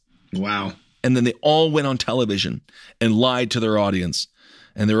was. Wow. And then they all went on television and lied to their audience.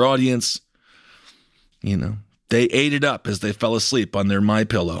 And their audience, they ate it up as they fell asleep on their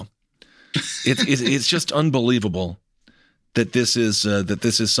MyPillow. It's just unbelievable that this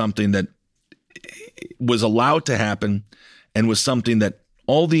is something that was allowed to happen and was something that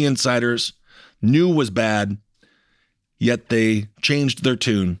all the insiders knew was bad, yet they changed their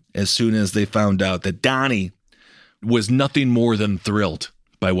tune as soon as they found out that Donnie was nothing more than thrilled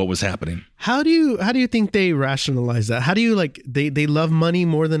by what was happening. How do you think they rationalize that? How do you they love money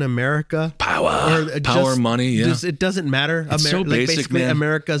more than America? Power, money, yeah. It doesn't matter. It's so basic, basically, man.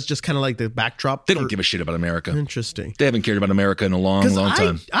 America's just kind of like the backdrop. They don't give a shit about America. Interesting. They haven't cared about America in a long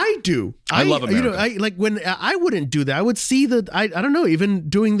time. I do. I love America. When I wouldn't do that. I would see that. I don't know. Even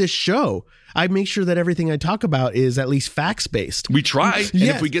doing this show, I make sure that everything I talk about is at least facts based. We try, and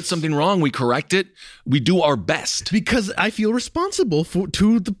if we get something wrong, we correct it. We do our best because I feel responsible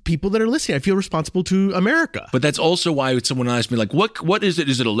to the people that are listening. I feel responsible to America. But that's also why someone asked me, like, what is it?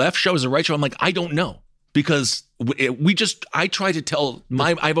 Is it a left show? Is it a right show? I'm like, I don't know, because I try to tell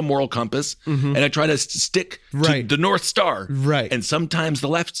I have a moral compass, and I try to stick to the North Star. Right. And sometimes the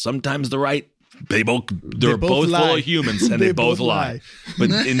left, sometimes the right. They're both full of humans, and they both lie.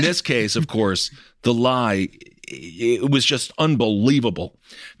 But in this case, of course, the lie, it was just unbelievable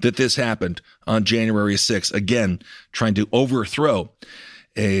that this happened on January 6th. Again, trying to overthrow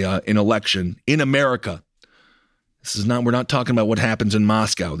an election in America. We're not talking about what happens in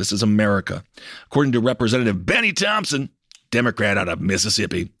Moscow. This is America. According to Representative Benny Thompson, Democrat out of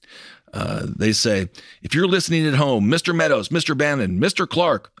Mississippi, they say, if you're listening at home, Mr. Meadows, Mr. Bannon, Mr.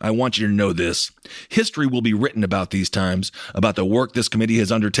 Clark, I want you to know this. History will be written about these times, about the work this committee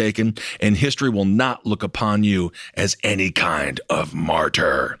has undertaken, and history will not look upon you as any kind of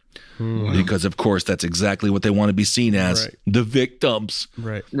martyr. Because, of course, that's exactly what they want to be seen as, the victims.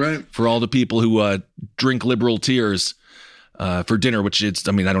 Right. For all the people who drink liberal tears for dinner, which I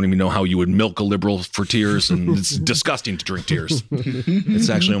don't even know how you would milk a liberal for tears, and it's disgusting to drink tears. It's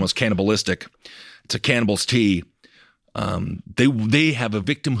actually almost cannibalistic. It's a cannibal's tea. They have a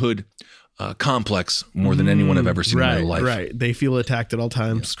victimhood complex more than anyone I've ever seen in my life. Right. They feel attacked at all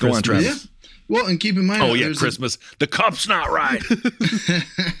times. Go on, Travis. Yeah. Well, and keep in mind. Oh, yeah, Christmas. The cup's not right.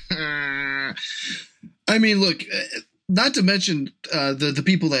 I mean, look, not to mention the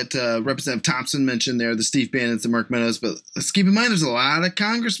people that Representative Thompson mentioned there, the Steve Bannons, the Mark Meadows, but let's keep in mind there's a lot of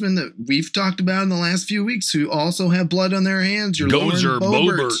congressmen that we've talked about in the last few weeks who also have blood on their hands. Your Gozer, Lauren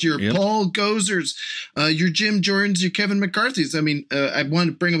Boeberts, Boebert, your yep. Paul Gozers, your Jim Jordans, your Kevin McCarthy's. I mean, I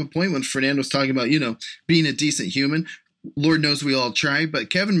wanted to bring up a point when Fernando was talking about, being a decent human. Lord knows we all try, but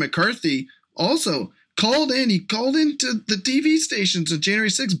Kevin McCarthy also called in. He called into the TV stations on January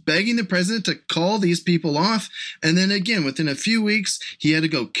 6th, begging the president to call these people off. And then again, within a few weeks, he had to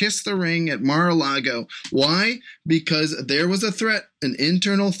go kiss the ring at Mar-a-Lago. Why? Because there was a threat, an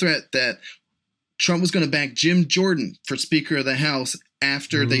internal threat, that Trump was going to back Jim Jordan for Speaker of the House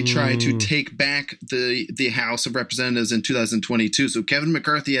after they tried to take back the House of Representatives in 2022. So Kevin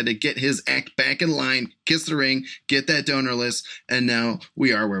McCarthy had to get his act back in line, kiss the ring, get that donor list, and now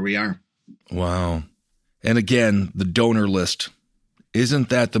we are where we are. Wow. And again, the donor list. Isn't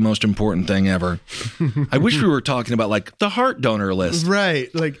that the most important thing ever? I wish we were talking about like the heart donor list.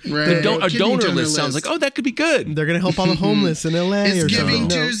 Right. Like a donor list sounds like, oh, that could be good. They're going to help all the homeless in LA it's or Giving something.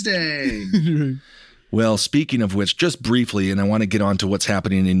 Tuesday. Well, speaking of which, just briefly, and I want to get on to what's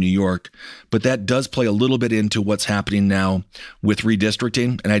happening in New York, but that does play a little bit into what's happening now with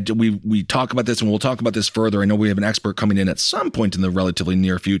redistricting. And we talk about this, and we'll talk about this further. I know we have an expert coming in at some point in the relatively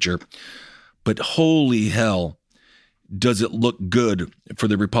near future. But holy hell, does it look good for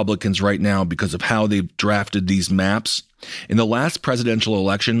the Republicans right now because of how they've drafted these maps. In the last presidential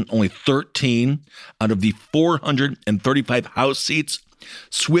election, only 13 out of the 435 House seats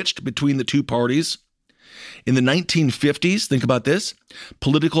switched between the two parties. In the 1950s, think about this,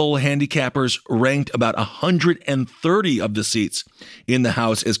 political handicappers ranked about 130 of the seats in the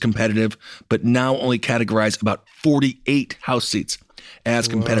House as competitive, but now only categorize about 48 House seats as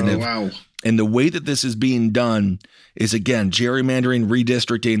competitive. Wow. And the way that this is being done is, again, gerrymandering,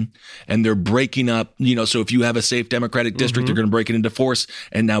 redistricting, and they're breaking up, so if you have a safe Democratic district, they're going to break it into force.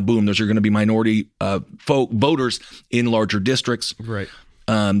 And now, boom, those are going to be minority voters in larger districts. Right.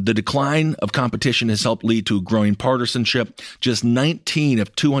 The decline of competition has helped lead to growing partisanship. Just 19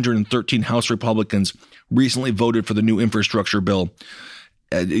 of 213 House Republicans recently voted for the new infrastructure bill,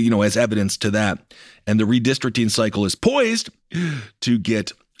 as evidence to that. And the redistricting cycle is poised to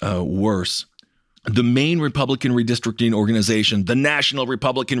get worse. The main Republican redistricting organization, the National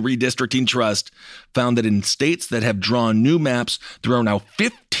Republican Redistricting Trust, found that in states that have drawn new maps, there are now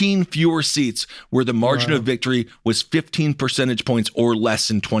 15 fewer seats where the margin of victory was 15 percentage points or less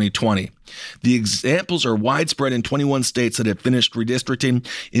in 2020. The examples are widespread in 21 states that have finished redistricting.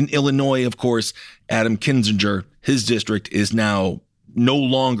 In Illinois, of course, Adam Kinzinger, his district is now no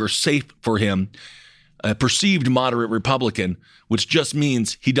longer safe for him. A perceived moderate Republican, which just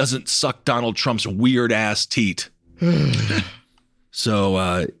means he doesn't suck Donald Trump's weird ass teat.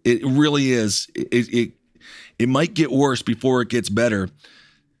 So it really is. It might get worse before it gets better.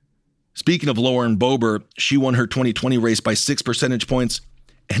 Speaking of Lauren Boebert, she won her 2020 race by 6 percentage points,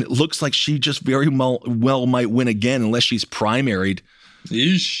 and it looks like she just very well might win again unless she's primaried.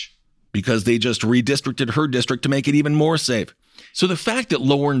 Yeesh. Because they just redistricted her district to make it even more safe. So the fact that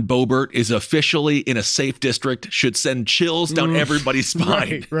Lauren Boebert is officially in a safe district should send chills down everybody's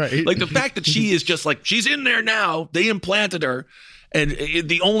spine. Right. Like the fact that she is just like, she's in there now. They implanted her. And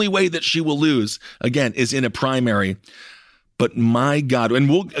the only way that she will lose, again, is in a primary. But my God, and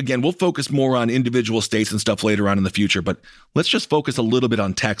we'll focus more on individual states and stuff later on in the future. But let's just focus a little bit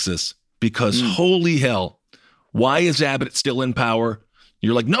on Texas because holy hell, why is Abbott still in power?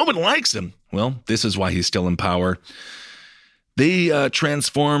 You're like, no one likes him. Well, this is why he's still in power. They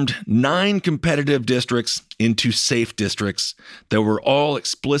transformed 9 competitive districts into safe districts that were all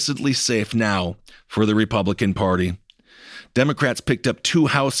explicitly safe now for the Republican Party. Democrats picked up 2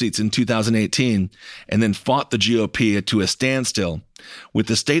 House seats in 2018 and then fought the GOP to a standstill. With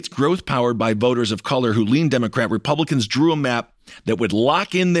the state's growth powered by voters of color who leaned Democrat, Republicans drew a map that would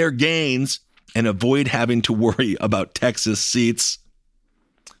lock in their gains and avoid having to worry about Texas seats.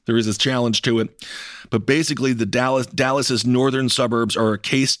 There is a challenge to it. But basically, the Dallas's northern suburbs are a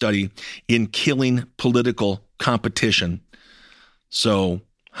case study in killing political competition. So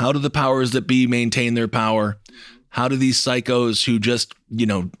how do the powers that be maintain their power? How do these psychos who just,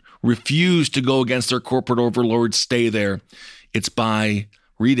 refuse to go against their corporate overlords stay there? It's by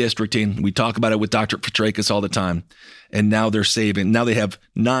redistricting. We talk about it with Dr. Petrakis all the time. And now they're saving. Now they have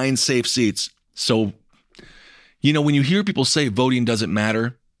 9 safe seats. So, when you hear people say voting doesn't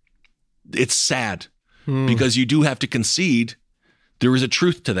matter, it's sad because you do have to concede. There is a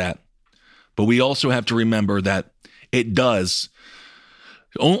truth to that. But we also have to remember that it does,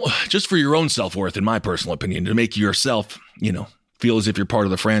 just for your own self-worth, in my personal opinion, to make yourself, feel as if you're part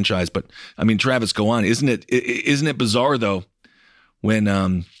of the franchise. But I mean, Travis, go on. Isn't it bizarre though when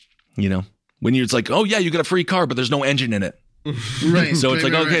when it's like, oh yeah, you got a free car, but there's no engine in it. Right. So it's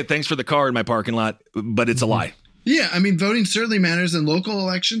right, like, right, okay, thanks for the car in my parking lot, but it's a lie. Yeah, I mean, voting certainly matters in local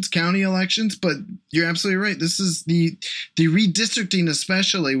elections, county elections, but you're absolutely right. This is the redistricting,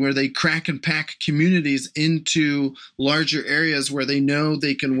 especially where they crack and pack communities into larger areas where they know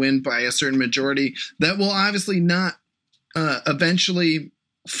they can win by a certain majority that will obviously not eventually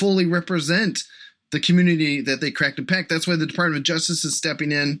fully represent the community that they cracked and packed. That's why the Department of Justice is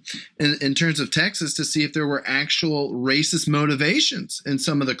stepping in terms of Texas to see if there were actual racist motivations in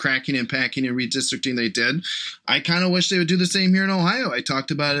some of the cracking and packing and redistricting they did. I kind of wish they would do the same here in Ohio. I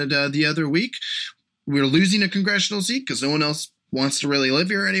talked about it the other week. We're losing a congressional seat because no one else wants to really live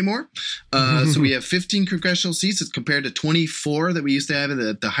here anymore. So we have 15 congressional seats as compared to 24 that we used to have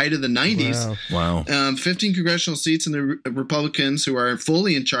at the height of the 90s. Wow. 15 congressional seats, and the Republicans, who are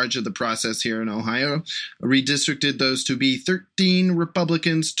fully in charge of the process here in Ohio, redistricted those to be 13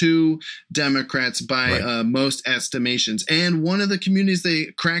 Republicans, 2 Democrats by most estimations. And one of the communities they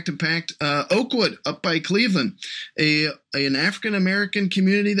cracked and packed, Oakwood up by Cleveland, an African-American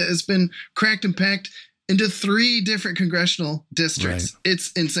community that has been cracked and packed into 3 different congressional districts. Right.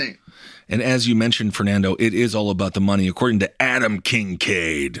 It's insane. And as you mentioned, Fernando, it is all about the money. According to Adam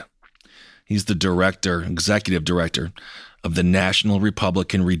Kincaid, he's the executive director of the National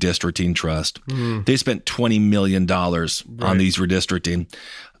Republican Redistricting Trust. They spent $20 million on these redistricting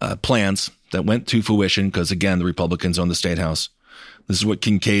plans that went to fruition because, again, the Republicans own the State House. This is what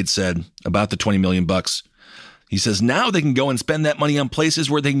Kincaid said about the $20 million. He says, now they can go and spend that money on places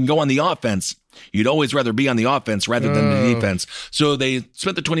where they can go on the offense. You'd always rather be on the offense rather than the defense. So they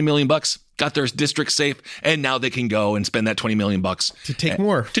spent the $20 million, got their district safe, and now they can go and spend that $20 million to take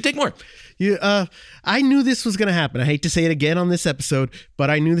more. I knew this was going to happen. I hate to say it again on this episode, but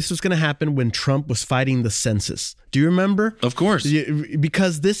I knew this was going to happen when Trump was fighting the census. Do you remember? Of course.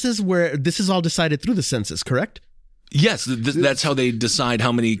 Because this is all decided through the census, correct? Yes, that's how they decide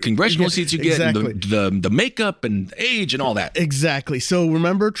how many congressional seats you get, exactly. And the makeup and age and all that. Exactly. So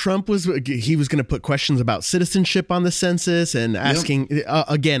remember, Trump was going to put questions about citizenship on the census and asking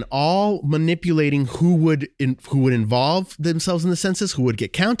again, all manipulating who would involve themselves in the census, who would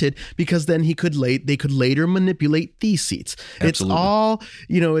get counted, because then they could later manipulate these seats. Absolutely. It's all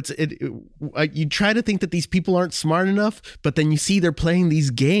you try to think that these people aren't smart enough, but then you see they're playing these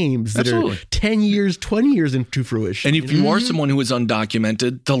games that are 10 years, 20 years into fruition. And if you are someone who is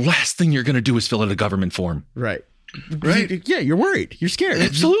undocumented, the last thing you're going to do is fill out a government form. Right. Yeah, you're worried. You're scared.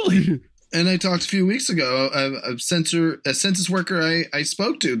 Absolutely. And I talked a few weeks ago, a census worker I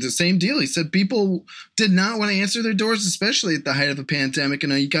spoke to, the same deal. He said people did not want to answer their doors, especially at the height of the pandemic.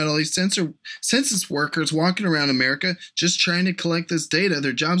 And you got all these census workers walking around America just trying to collect this data.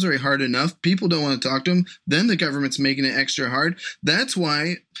 Their job's already hard enough. People don't want to talk to them. Then the government's making it extra hard. That's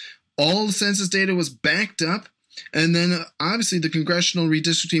why all the census data was backed up. And then obviously the congressional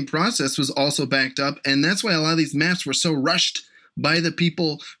redistricting process was also backed up. And that's why a lot of these maps were so rushed by the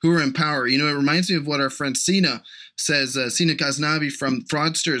people who are in power. It reminds me of what our friend Sina says. Sina Ghaznavi from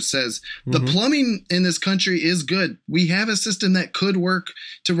Fraudsters says, the plumbing in this country is good. We have a system that could work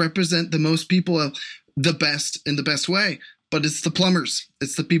to represent the most people the best in the best way. But it's the plumbers.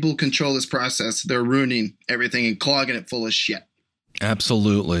 It's the people who control this process. They're ruining everything and clogging it full of shit.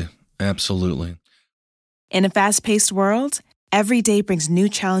 Absolutely. Absolutely. In a fast-paced world, every day brings new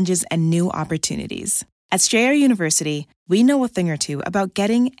challenges and new opportunities. At Strayer University, we know a thing or two about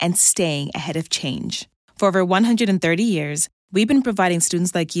getting and staying ahead of change. For over 130 years, we've been providing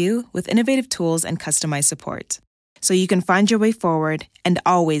students like you with innovative tools and customized support, so you can find your way forward and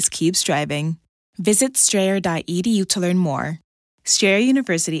always keep striving. Visit strayer.edu to learn more. Strayer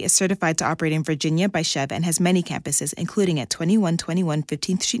University is certified to operate in Virginia by Chev and has many campuses, including at 2121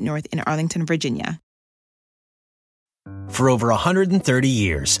 15th Street North in Arlington, Virginia. For over 130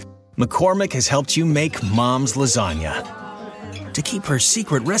 years, McCormick has helped you make Mom's lasagna to keep her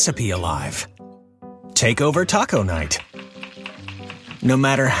secret recipe alive. Take over taco night, no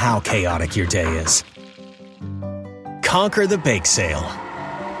matter how chaotic your day is. Conquer the bake sale,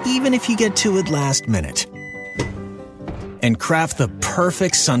 even if you get to it last minute. And craft the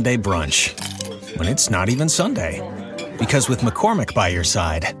perfect Sunday brunch when it's not even Sunday. Because with McCormick by your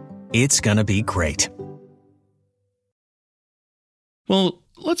side, it's gonna be great. Well,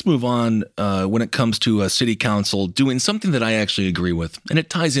 let's move on when it comes to city council doing something that I actually agree with. And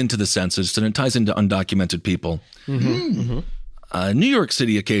it ties into the census and it ties into undocumented people. New York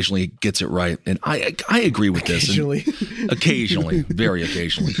City occasionally gets it right. And I agree with this. Occasionally, very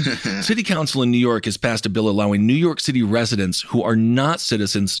occasionally. City Council in New York has passed a bill allowing New York City residents who are not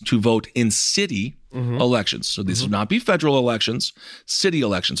citizens to vote in city elections. So these would not be federal elections, city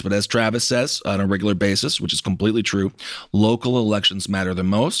elections. But as Travis says on a regular basis, which is completely true, local elections matter the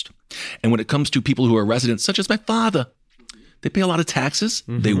most. And when it comes to people who are residents, such as my father, they pay a lot of taxes.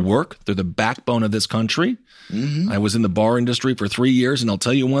 They work. They're the backbone of this country. I was in the bar industry for 3 years, and I'll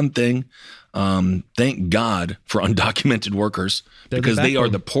tell you one thing. Thank God for undocumented workers because they are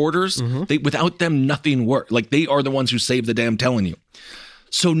the porters. Without them, nothing works. Like, they are the ones who save the day, I'm telling you.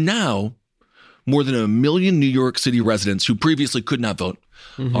 So now, more than 1 million New York City residents who previously could not vote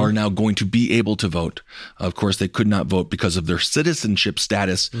are now going to be able to vote. Of course, they could not vote because of their citizenship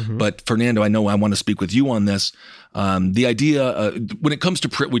status. But Fernando, I know I want to speak with you on this. The idea, when it comes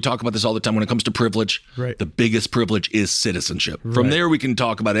to, we talk about this all the time, when it comes to privilege, the biggest privilege is citizenship. From there, we can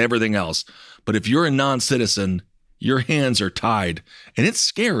talk about everything else. But if you're a non-citizen, your hands are tied, and it's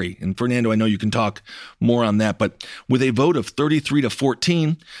scary. And Fernando, I know you can talk more on that, but with a vote of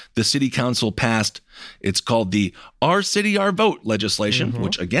 33-14, the city council passed, it's called the Our City, Our Vote legislation,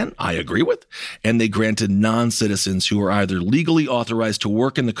 which again, I agree with. And they granted non-citizens who are either legally authorized to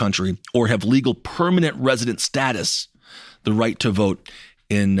work in the country or have legal permanent resident status the right to vote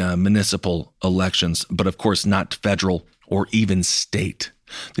in municipal elections, but of course not federal or even state.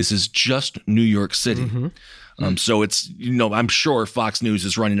 This is just New York City. So it's, I'm sure Fox News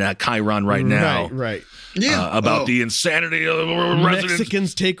is running at Chiron right now. About the insanity of residents.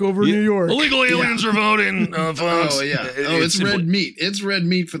 Mexicans take over New York. Illegal aliens are voting. Folks. It's red meat. It's red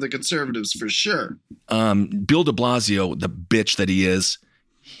meat for the conservatives for sure. Bill de Blasio, the bitch that he is,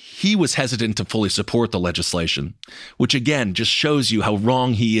 he was hesitant to fully support the legislation, which again just shows you how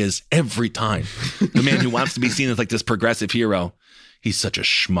wrong he is every time. The man who wants to be seen as like this progressive hero, he's such a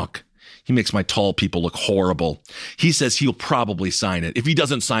schmuck. He makes my tall people look horrible. He says he'll probably sign it. If he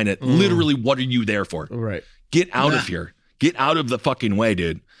doesn't sign it, literally, what are you there for? Get out of here. Get out of the fucking way,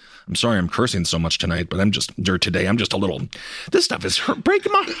 dude. I'm sorry I'm cursing so much tonight, but I'm just a little, this stuff is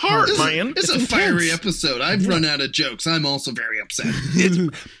breaking my heart, man. It's a fiery episode. I've run out of jokes. I'm also very upset.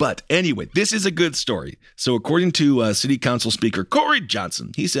 But anyway, this is a good story. So according to City Council Speaker Corey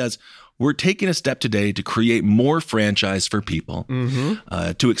Johnson, he says, we're taking a step today to create more franchise for people,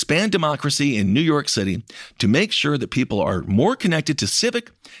 to expand democracy in New York City, to make sure that people are more connected to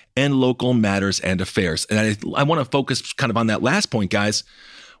civic and local matters and affairs. And I want to focus kind of on that last point, guys.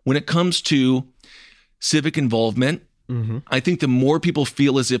 When it comes to civic involvement, I think the more people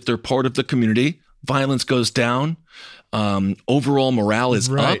feel as if they're part of the community, violence goes down. Overall morale is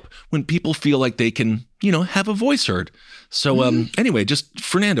up when people feel like they can, have a voice heard. So anyway, just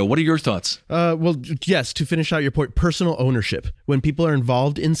Fernando, what are your thoughts? Well, yes, to finish out your point, personal ownership. When people are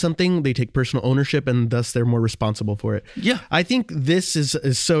involved in something, they take personal ownership and thus they're more responsible for it. Yeah. I think this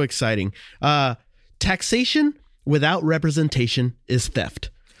is so exciting. Taxation without representation is theft.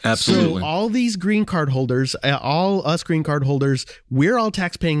 Absolutely. So all these green card holders, all us green card holders, we're all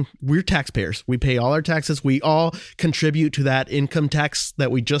we're taxpayers. We pay all our taxes. We all contribute to that income tax that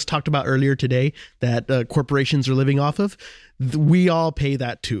we just talked about earlier today that corporations are living off of. We all pay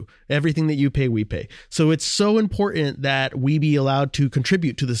that too. Everything that you pay, we pay. So it's so important that we be allowed to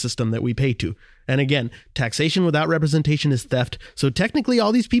contribute to the system that we pay to. And again, taxation without representation is theft. So technically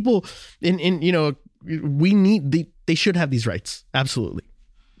all these people they should have these rights. Absolutely.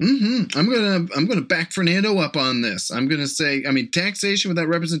 I'm gonna back Fernando up on this. I'm gonna say, taxation without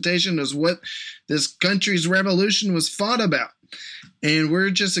representation is what this country's revolution was fought about, and we're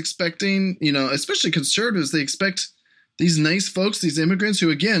just expecting, especially conservatives, they expect these nice folks, these immigrants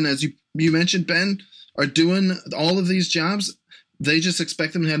who, again, as you mentioned, Ben, are doing all of these jobs. They just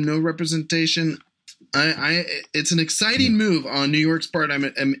expect them to have no representation. It's an exciting move on New York's part.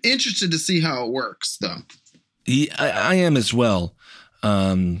 I'm interested to see how it works, though. I am as well.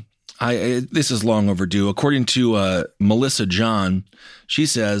 This is long overdue. According to Melissa John, she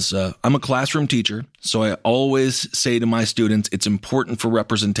says, I'm a classroom teacher So I always say to my students, it's important for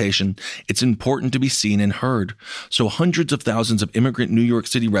representation. It's important to be seen and heard. So hundreds of thousands of immigrant New York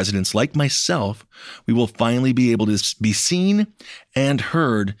City residents like myself, we will finally be able to be seen and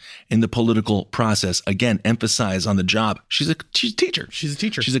heard in the political process. Again, emphasize on the job. She's a teacher. She's a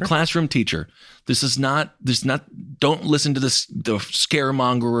teacher. She's a classroom teacher. Don't listen to the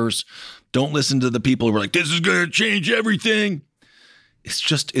scaremongers. Don't listen to the people who are like, this is going to change everything.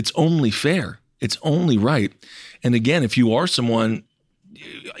 It's only fair. It's only right. And again, if you are someone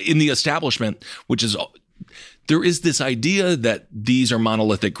in the establishment, there is this idea that these are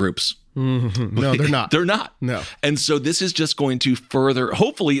monolithic groups. Mm-hmm. No, they're not. They're not. No. And so this is just going to further,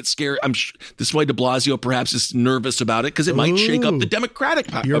 hopefully it's scary. This is why de Blasio perhaps is nervous about it, because it might shake up the Democratic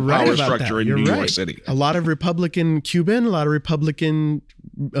power structure in New York City. A lot of Republican Cuban, a lot of Republican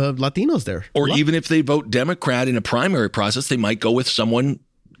Latinos there. Or even if they vote Democrat in a primary process, they might go with someone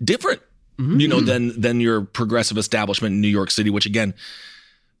different. Mm-hmm. Than your progressive establishment in New York City, which again,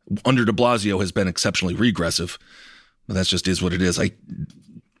 under de Blasio has been exceptionally regressive. But that just is what it is.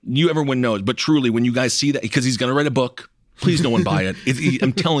 Everyone knows, but truly, when you guys see that, because he's going to write a book, please no one buy it.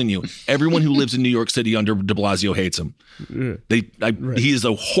 I'm telling you, everyone who lives in New York City under de Blasio hates him. He is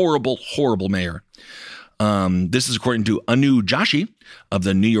a horrible, horrible mayor. This is according to Anu Joshi of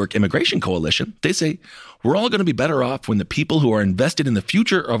the New York Immigration Coalition. They say, we're all going to be better off when the people who are invested in the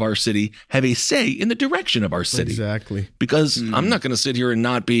future of our city have a say in the direction of our city. Exactly. Because I'm not going to sit here and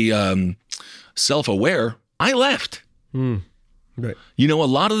not be self-aware. I left. Right. A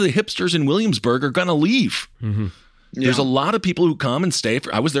lot of the hipsters in Williamsburg are going to leave. Mm-hmm. There's a lot of people who come and stay.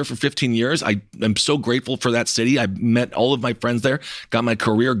 I was there for 15 years. I am so grateful for that city. I met all of my friends there, got my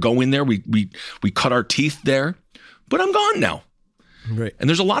career going there. We cut our teeth there, but I'm gone now. Right. And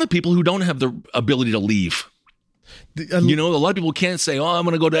there's a lot of people who don't have the ability to leave. A lot of people can't say, I'm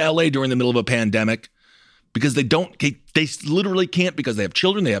going to go to LA during the middle of a pandemic, because they literally can't, because they have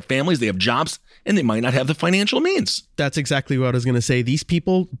children, they have families, they have jobs, and they might not have the financial means. That's exactly what I was going to say. These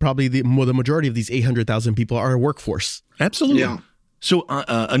people, probably the majority of these 800,000 people are a workforce. Absolutely. Yeah. So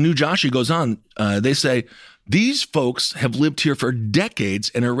Anu Joshi goes on. They say, these folks have lived here for decades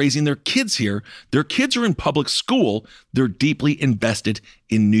and are raising their kids here. Their kids are in public school. They're deeply invested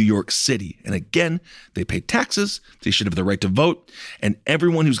in New York City. And again, they pay taxes. They should have the right to vote. And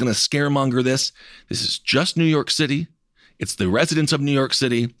everyone who's going to scaremonger this is just New York City. It's the residents of New York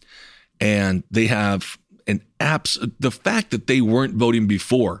City. And they have the fact that they weren't voting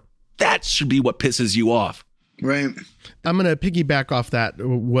before, that should be what pisses you off. Right. I'm going to piggyback off that,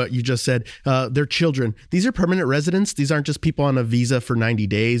 what you just said. They're children. These are permanent residents. These aren't just people on a visa for 90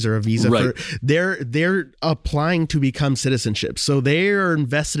 days or a visa for... They're applying to become citizenship. So they are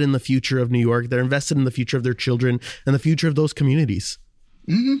invested in the future of New York. They're invested in the future of their children and the future of those communities.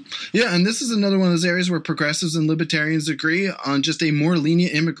 Mm-hmm. Yeah, and this is another one of those areas where progressives and libertarians agree on just a more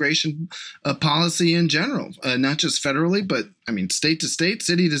lenient immigration policy in general, not just federally, but state to state,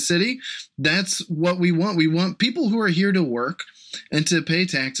 city to city. That's what we want. We want people who are here to work and to pay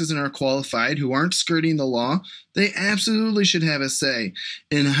taxes and are qualified, who aren't skirting the law. They absolutely should have a say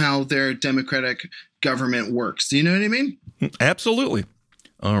in how their democratic government works. Do you know what I mean? Absolutely.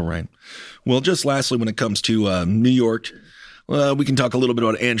 All right. Well, just lastly, when it comes to New York, we can talk a little bit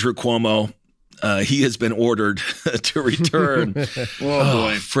about Andrew Cuomo. He has been ordered to return. Boy.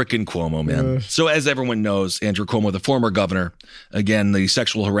 Frickin' Cuomo, man. So as everyone knows, Andrew Cuomo, the former governor, again, the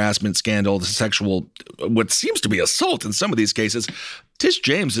sexual harassment scandal, what seems to be assault in some of these cases. Tish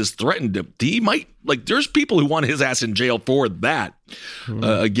James has threatened there's people who want his ass in jail for that.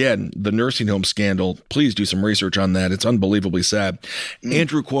 Again, the nursing home scandal. Please do some research on that. It's unbelievably sad.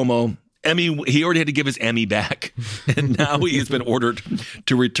 Andrew Cuomo, Emmy, he already had to give his Emmy back, and now he has been ordered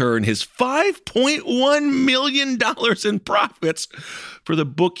to return his $5.1 million in profits for the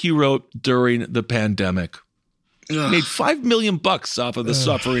book he wrote during the pandemic. He made $5 million off of the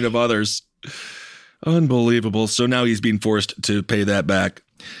suffering of others. Unbelievable. So now he's being forced to pay that back.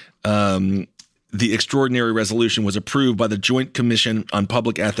 The extraordinary resolution was approved by the Joint Commission on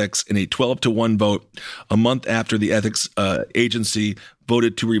Public Ethics in a 12-1 vote a month after the ethics agency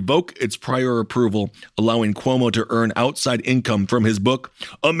voted to revoke its prior approval, allowing Cuomo to earn outside income from his book,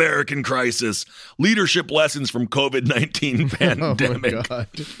 American Crisis, Leadership Lessons from COVID-19 Pandemic.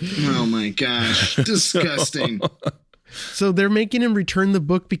 Oh my gosh. Disgusting. So they're making him return the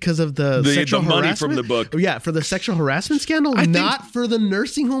book because of the sexual harassment? Money from the book. Oh, yeah, for the sexual harassment scandal, not for the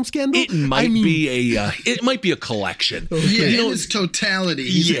nursing home scandal. It might be a collection. Yeah, in its totality,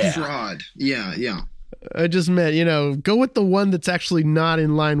 he's a fraud. Yeah. I just meant, go with the one that's actually not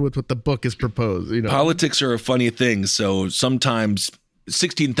in line with what the book is proposed. Politics are a funny thing. So sometimes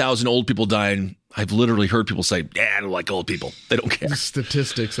 16,000 old people dying I've literally heard people say, I don't like old people. They don't care.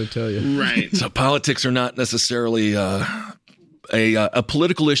 Statistics, I tell you. Right. So politics are not necessarily a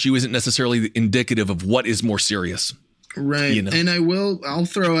political issue isn't necessarily indicative of what is more serious. Right. You know. And I'll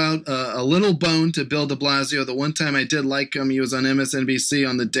throw out a little bone to Bill de Blasio. The one time I did like him, he was on MSNBC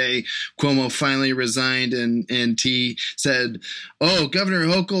on the day Cuomo finally resigned, and he said, "Oh, Governor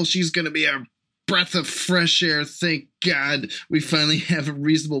Hochul, she's going to be a breath of fresh air. Thank God we finally have a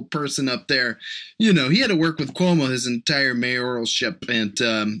reasonable person up there." You know, he had to work with Cuomo his entire mayoralship,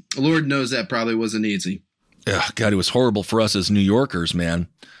 and Lord knows that probably wasn't easy. God, it was horrible for us as New Yorkers, man,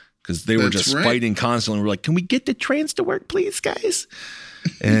 because they were That's just right. fighting constantly. We're like, can we get the trains to work, please, guys?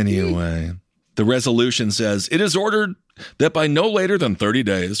 Anyway, the resolution says it is ordered that by no later than 30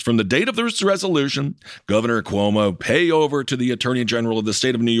 days from the date of this resolution, Governor Cuomo pay over to the Attorney General of the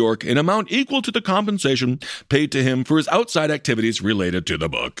state of New York an amount equal to the compensation paid to him for his outside activities related to the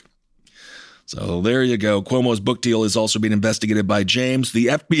book. So there you go. Cuomo's book deal is also being investigated by James, the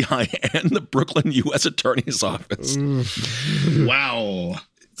FBI, and the Brooklyn U.S. Attorney's Office. Wow.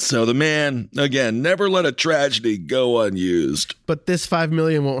 So the man, again, never let a tragedy go unused. But this $5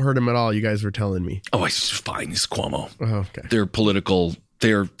 million won't hurt him at all, you guys were telling me. Oh, he's fine. He's Cuomo. Oh, okay. They're political.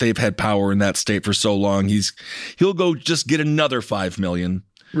 They've had power in that state for so long. He'll go just get another $5 million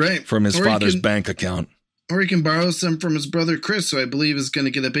Right. from his Or he father's can- bank account. Or he can borrow some from his brother Chris, who I believe is going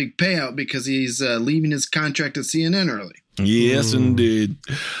to get a big payout because he's leaving his contract at CNN early. Yes, indeed.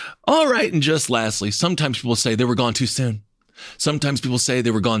 All right, and just lastly, sometimes people say they were gone too soon. Sometimes people say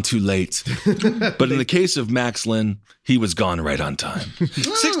they were gone too late. But in the case of Max Linn, he was gone right on time.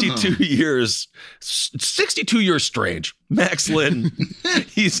 62 years strange. Max Linn,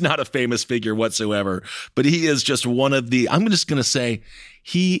 he's not a famous figure whatsoever, but he is just one of the, I'm just going to say,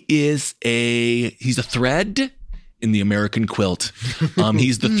 he's a thread in the American quilt.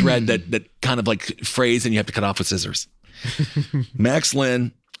 He's the thread that kind of like frays and you have to cut off with scissors. Max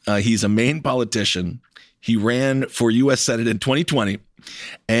Linn, he's a Maine politician. He ran for U.S. Senate in 2020,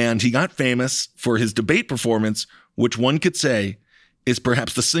 and he got famous for his debate performance, which one could say is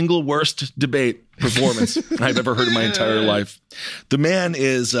perhaps the single worst debate performance I've ever heard in my entire life. The man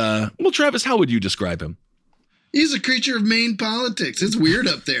is, well, Travis, how would you describe him? He's a creature of Maine politics. It's weird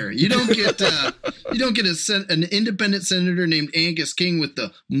up there. You don't get an independent senator named Angus King with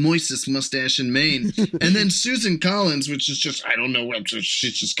the moistest mustache in Maine, and then Susan Collins, which is just, I don't know what,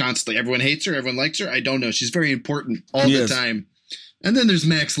 she's just constantly, everyone hates her, everyone likes her. I don't know. She's very important all the time. And then there's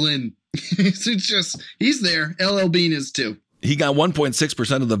Max Linn. It's just, he's there. LL Bean is too. He got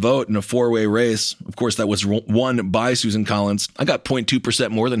 1.6% of the vote in a four-way race. Of course, that was won by Susan Collins. I got 0.2%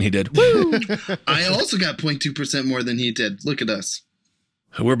 more than he did. Woo! I also got 0.2% more than he did. Look at us.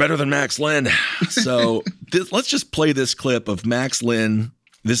 We're better than Max Linn. So let's just play this clip of Max Linn.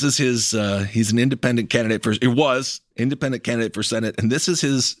 This is his, he's an independent candidate independent candidate for Senate. And this is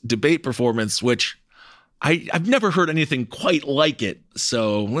his debate performance, which I've never heard anything quite like it.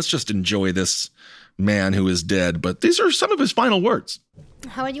 So let's just enjoy this man who is dead, but these are some of his final words.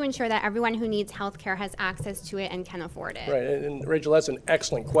 How would you ensure that everyone who needs health care has access to it and can afford it? Right, and Rachel, that's an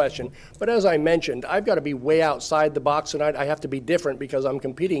excellent question. But as I mentioned, I've got to be way outside the box tonight. I have to be different because I'm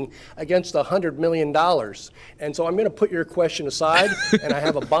competing against $100 million. And so I'm going to put your question aside, and I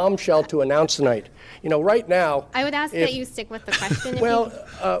have a bombshell to announce tonight. You know, right now... I would ask that you stick with the question.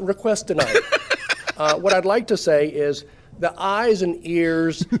 Request denied. What I'd like to say is the eyes and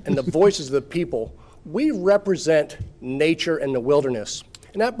ears and the voices of the people, we represent nature and the wilderness.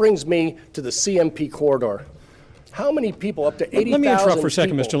 And that brings me to the CMP corridor. How many people, up to 80,000 Let me interrupt for a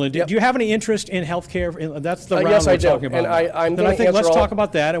second, people, Mr. Linn. Yep. Do you have any interest in health care? That's the round yes, we're I do. talking about. And I'm then gonna I think let's answer talk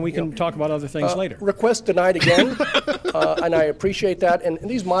about that, and we can talk about other things later. Request denied again, and I appreciate that. And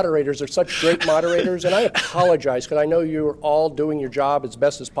these moderators are such great moderators, and I apologize because I know you're all doing your job as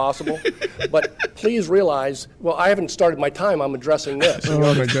best as possible. But please realize, well, I haven't started my time. I'm addressing this. Oh,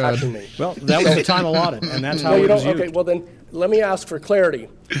 my God. Me. Well, that was the time allotted, and that's how it was used. Okay, well then, let me ask for clarity.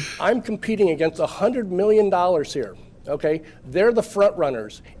 I'm competing against $100 million here. Okay, they're the front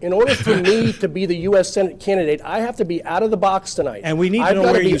runners. In order for me to be the U.S. Senate candidate, I have to be out of the box tonight. And we need to know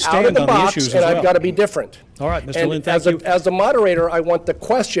where you stand on the issues as well. And I've got to be different. All right, Mr. Linn, thank you. As the moderator, I want the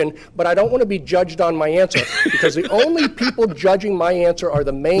question, but I don't want to be judged on my answer because the only people judging my answer are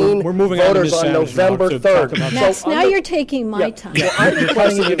the Maine voters on November 3rd. Max, now you're taking my time. Well, I'm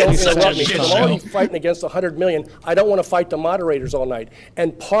requesting you don't interrupt me because I'm already fighting against $100 million. I don't want to fight the moderators all night.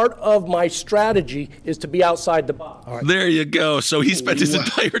 And part of my strategy is to be outside the box. right. There you go. So he spent his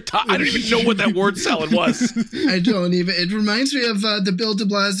entire time. I don't even know what that word salad was. I don't even. It reminds me of the Bill de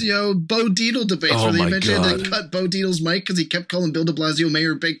Blasio Bo Dietl debates where they eventually had to cut Bo Dietl's mic because he kept calling Bill de Blasio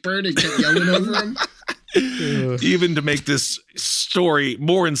Mayor Big Bird and kept yelling over him. Even to make this story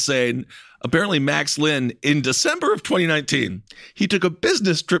more insane, apparently Max Lin, in December of 2019, he took a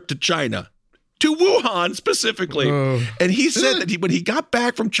business trip to China, to Wuhan specifically. And he said that when he got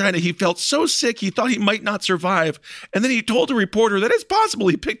back from China, he felt so sick, he thought he might not survive. And then he told a reporter that it's possible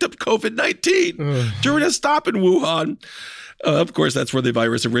he picked up COVID-19 during a stop in Wuhan. Of course, that's where the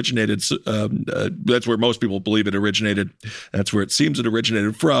virus originated. That's where most people believe it originated. That's where it seems it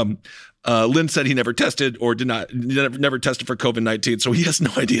originated from. Lin said he never tested or never tested for COVID-19, so he has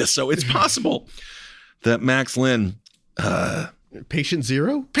no idea. So it's possible that Max Lin, patient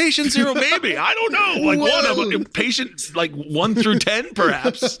zero, maybe. I don't know. Like one of patient, like 1 through 10,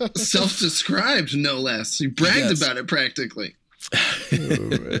 perhaps. Self-described, no less. He bragged about it practically.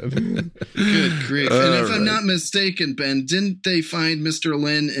 Good grief. And if I'm not mistaken, Ben, didn't they find Mr.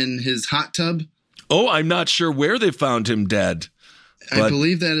 Lin in his hot tub? Oh, I'm not sure where they found him dead. I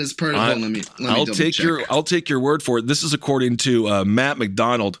believe that is part of it. I'll take your word for it. This is according to Matt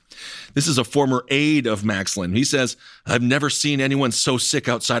McDonald. This is a former aide of Max Lin. He says, "I've never seen anyone so sick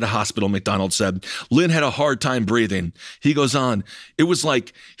outside a hospital," McDonald said. "Lin had a hard time breathing." He goes on,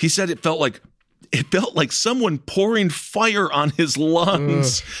 he said it felt like someone pouring fire on his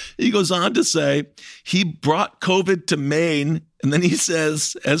lungs. He goes on to say he brought COVID to Maine. And then he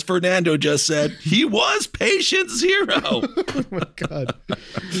says, as Fernando just said, he was patient zero. Oh, my God.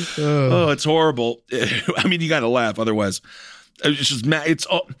 Oh, it's horrible. I mean, you got to laugh. Otherwise, it's just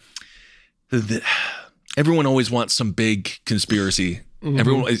everyone always wants some big conspiracy.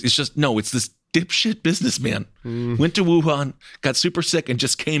 Everyone, it's just, no, it's this dipshit businessman. Went to Wuhan, got super sick, and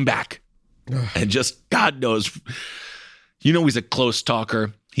just came back. And just, God knows, he's a close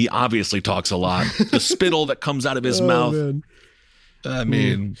talker. He obviously talks a lot. The spittle that comes out of his mouth. Man. I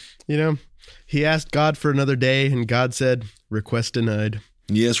mean, he asked God for another day, and God said, request denied.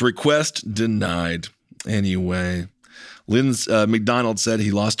 Yes, request denied. Anyway, McDonald said he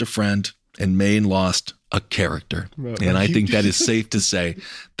lost a friend, and Maine lost a character. And I think that is safe to say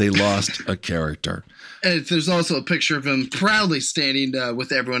they lost a character. And there's also a picture of him proudly standing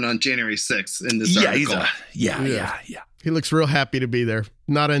with everyone on January 6th in this article. Yeah. He looks real happy to be there.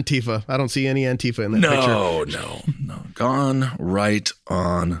 Not Antifa. I don't see any Antifa in that picture. No. Gone right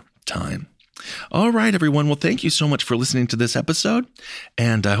on time. All right, everyone. Well, thank you so much for listening to this episode.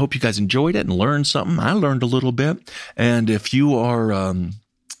 And I hope you guys enjoyed it and learned something. I learned a little bit. And if you are,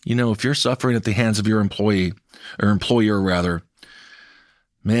 if you're suffering at the hands of your employer rather,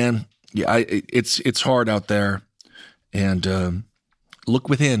 man, it's hard out there. And look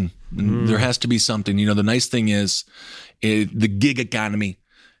within. There has to be something. The nice thing is the gig economy.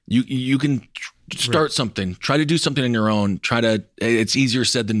 You can start something. Try to do something on your own. It's easier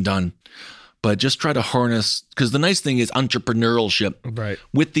said than done. But just try to harness, because the nice thing is entrepreneurship. Right.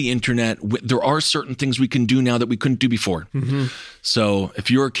 With the internet, there are certain things we can do now that we couldn't do before. So if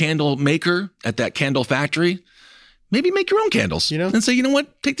you're a candle maker at that candle factory, maybe make your own candles, and say, you know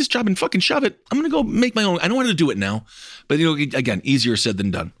what, take this job and fucking shove it. I'm going to go make my own. I don't want to do it now. But, again, easier said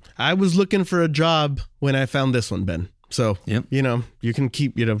than done. I was looking for a job when I found this one, Ben. So, you can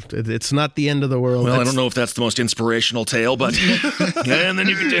keep, it's not the end of the world. Well, I don't know if that's the most inspirational tale, but and then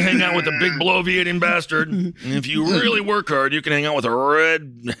you get to hang out with a big bloviating bastard. And if you really work hard, you can hang out with a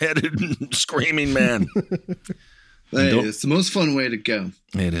red-headed screaming man. It's the most fun way to go.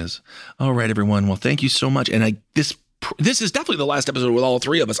 It is. All right, everyone. Well, thank you so much. And this is definitely the last episode with all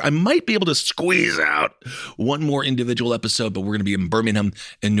three of us. I might be able to squeeze out one more individual episode, but we're going to be in Birmingham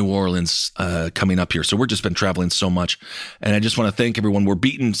and New Orleans coming up here. So we've just been traveling so much. And I just want to thank everyone. We're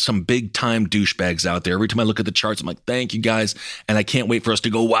beating some big time douchebags out there. Every time I look at the charts, I'm like, thank you guys. And I can't wait for us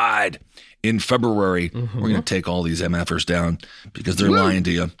to go wide in February. We're going to take all these MFers down because they're lying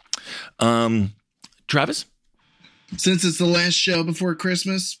to you. Travis? Since it's the last show before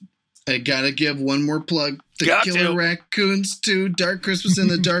Christmas, I gotta give one more plug to Killer Raccoons 2, Dark Christmas in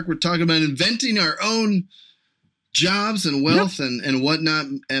the Dark. We're talking about inventing our own jobs and wealth and whatnot,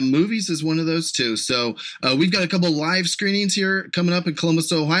 and movies is one of those too. So we've got a couple live screenings here coming up in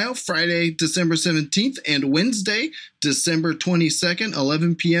Columbus, Ohio, Friday, December 17th and Wednesday, December 22nd,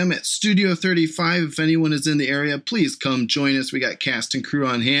 11 p.m. at Studio 35. If anyone is in the area, please come join us. We got cast and crew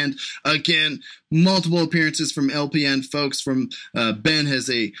on hand. Again, multiple appearances from LPN folks. From Ben has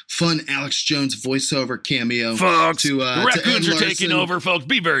a fun Alex Jones voiceover cameo. Folks, the raccoons are taking over, folks.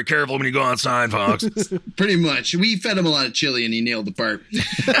 Be very careful when you go outside, folks. Pretty much. we fed him a lot of chili and he nailed the part.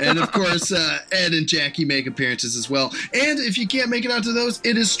 And of course, Ed and Jackie make appearances as well. And if you can't make it out to those,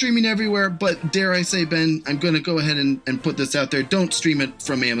 it is streaming everywhere. But dare I say, Ben, I'm going to go ahead and put this out there. Don't stream it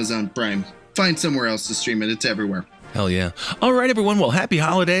from Amazon Prime. Find somewhere else to stream it. It's everywhere. Hell yeah. All right, everyone. Well, happy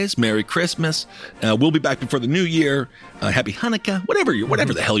holidays. Merry Christmas. We'll be back before the new year. Happy Hanukkah.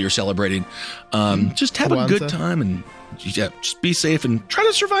 Whatever the hell you're celebrating. Just have a good time and just be safe and try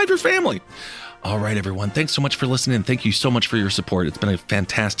to survive your family. All right, everyone. Thanks so much for listening. And thank you so much for your support. It's been a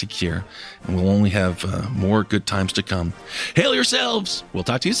fantastic year, and we'll only have more good times to come. Hail yourselves. We'll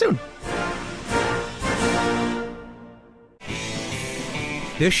talk to you soon.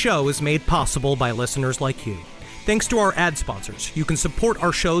 This show is made possible by listeners like you. Thanks to our ad sponsors, you can support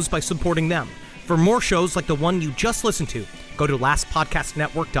our shows by supporting them. For more shows like the one you just listened to, go to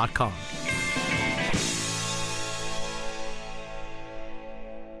lastpodcastnetwork.com.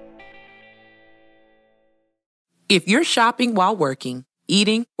 If you're shopping while working,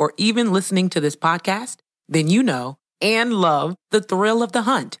 eating, or even listening to this podcast, then you know and love the thrill of the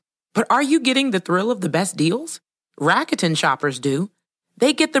hunt. But are you getting the thrill of the best deals? Rakuten shoppers do.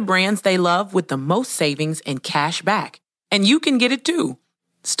 They get the brands they love with the most savings and cash back. And you can get it too.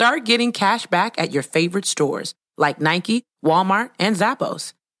 Start getting cash back at your favorite stores like Nike, Walmart, and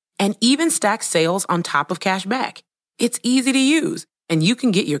Zappos. And even stack sales on top of cash back. It's easy to use, and you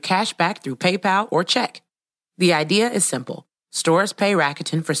can get your cash back through PayPal or check. The idea is simple. Stores pay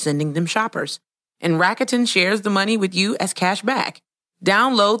Rakuten for sending them shoppers, and Rakuten shares the money with you as cash back.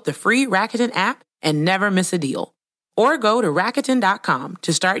 Download the free Rakuten app and never miss a deal. Or go to Rakuten.com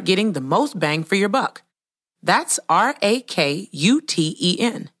to start getting the most bang for your buck. That's Rakuten.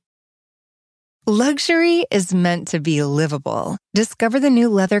 Luxury is meant to be livable. Discover the new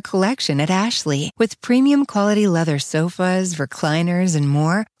leather collection at Ashley with premium quality leather sofas, recliners, and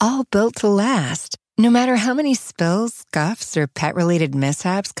more, all built to last. No matter how many spills, scuffs, or pet-related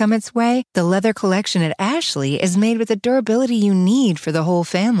mishaps come its way, the leather collection at Ashley is made with the durability you need for the whole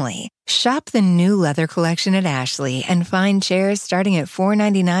family. Shop the new leather collection at Ashley and find chairs starting at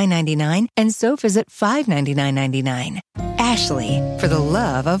 $499.99 and sofas at $599.99. Ashley, for the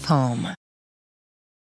love of home.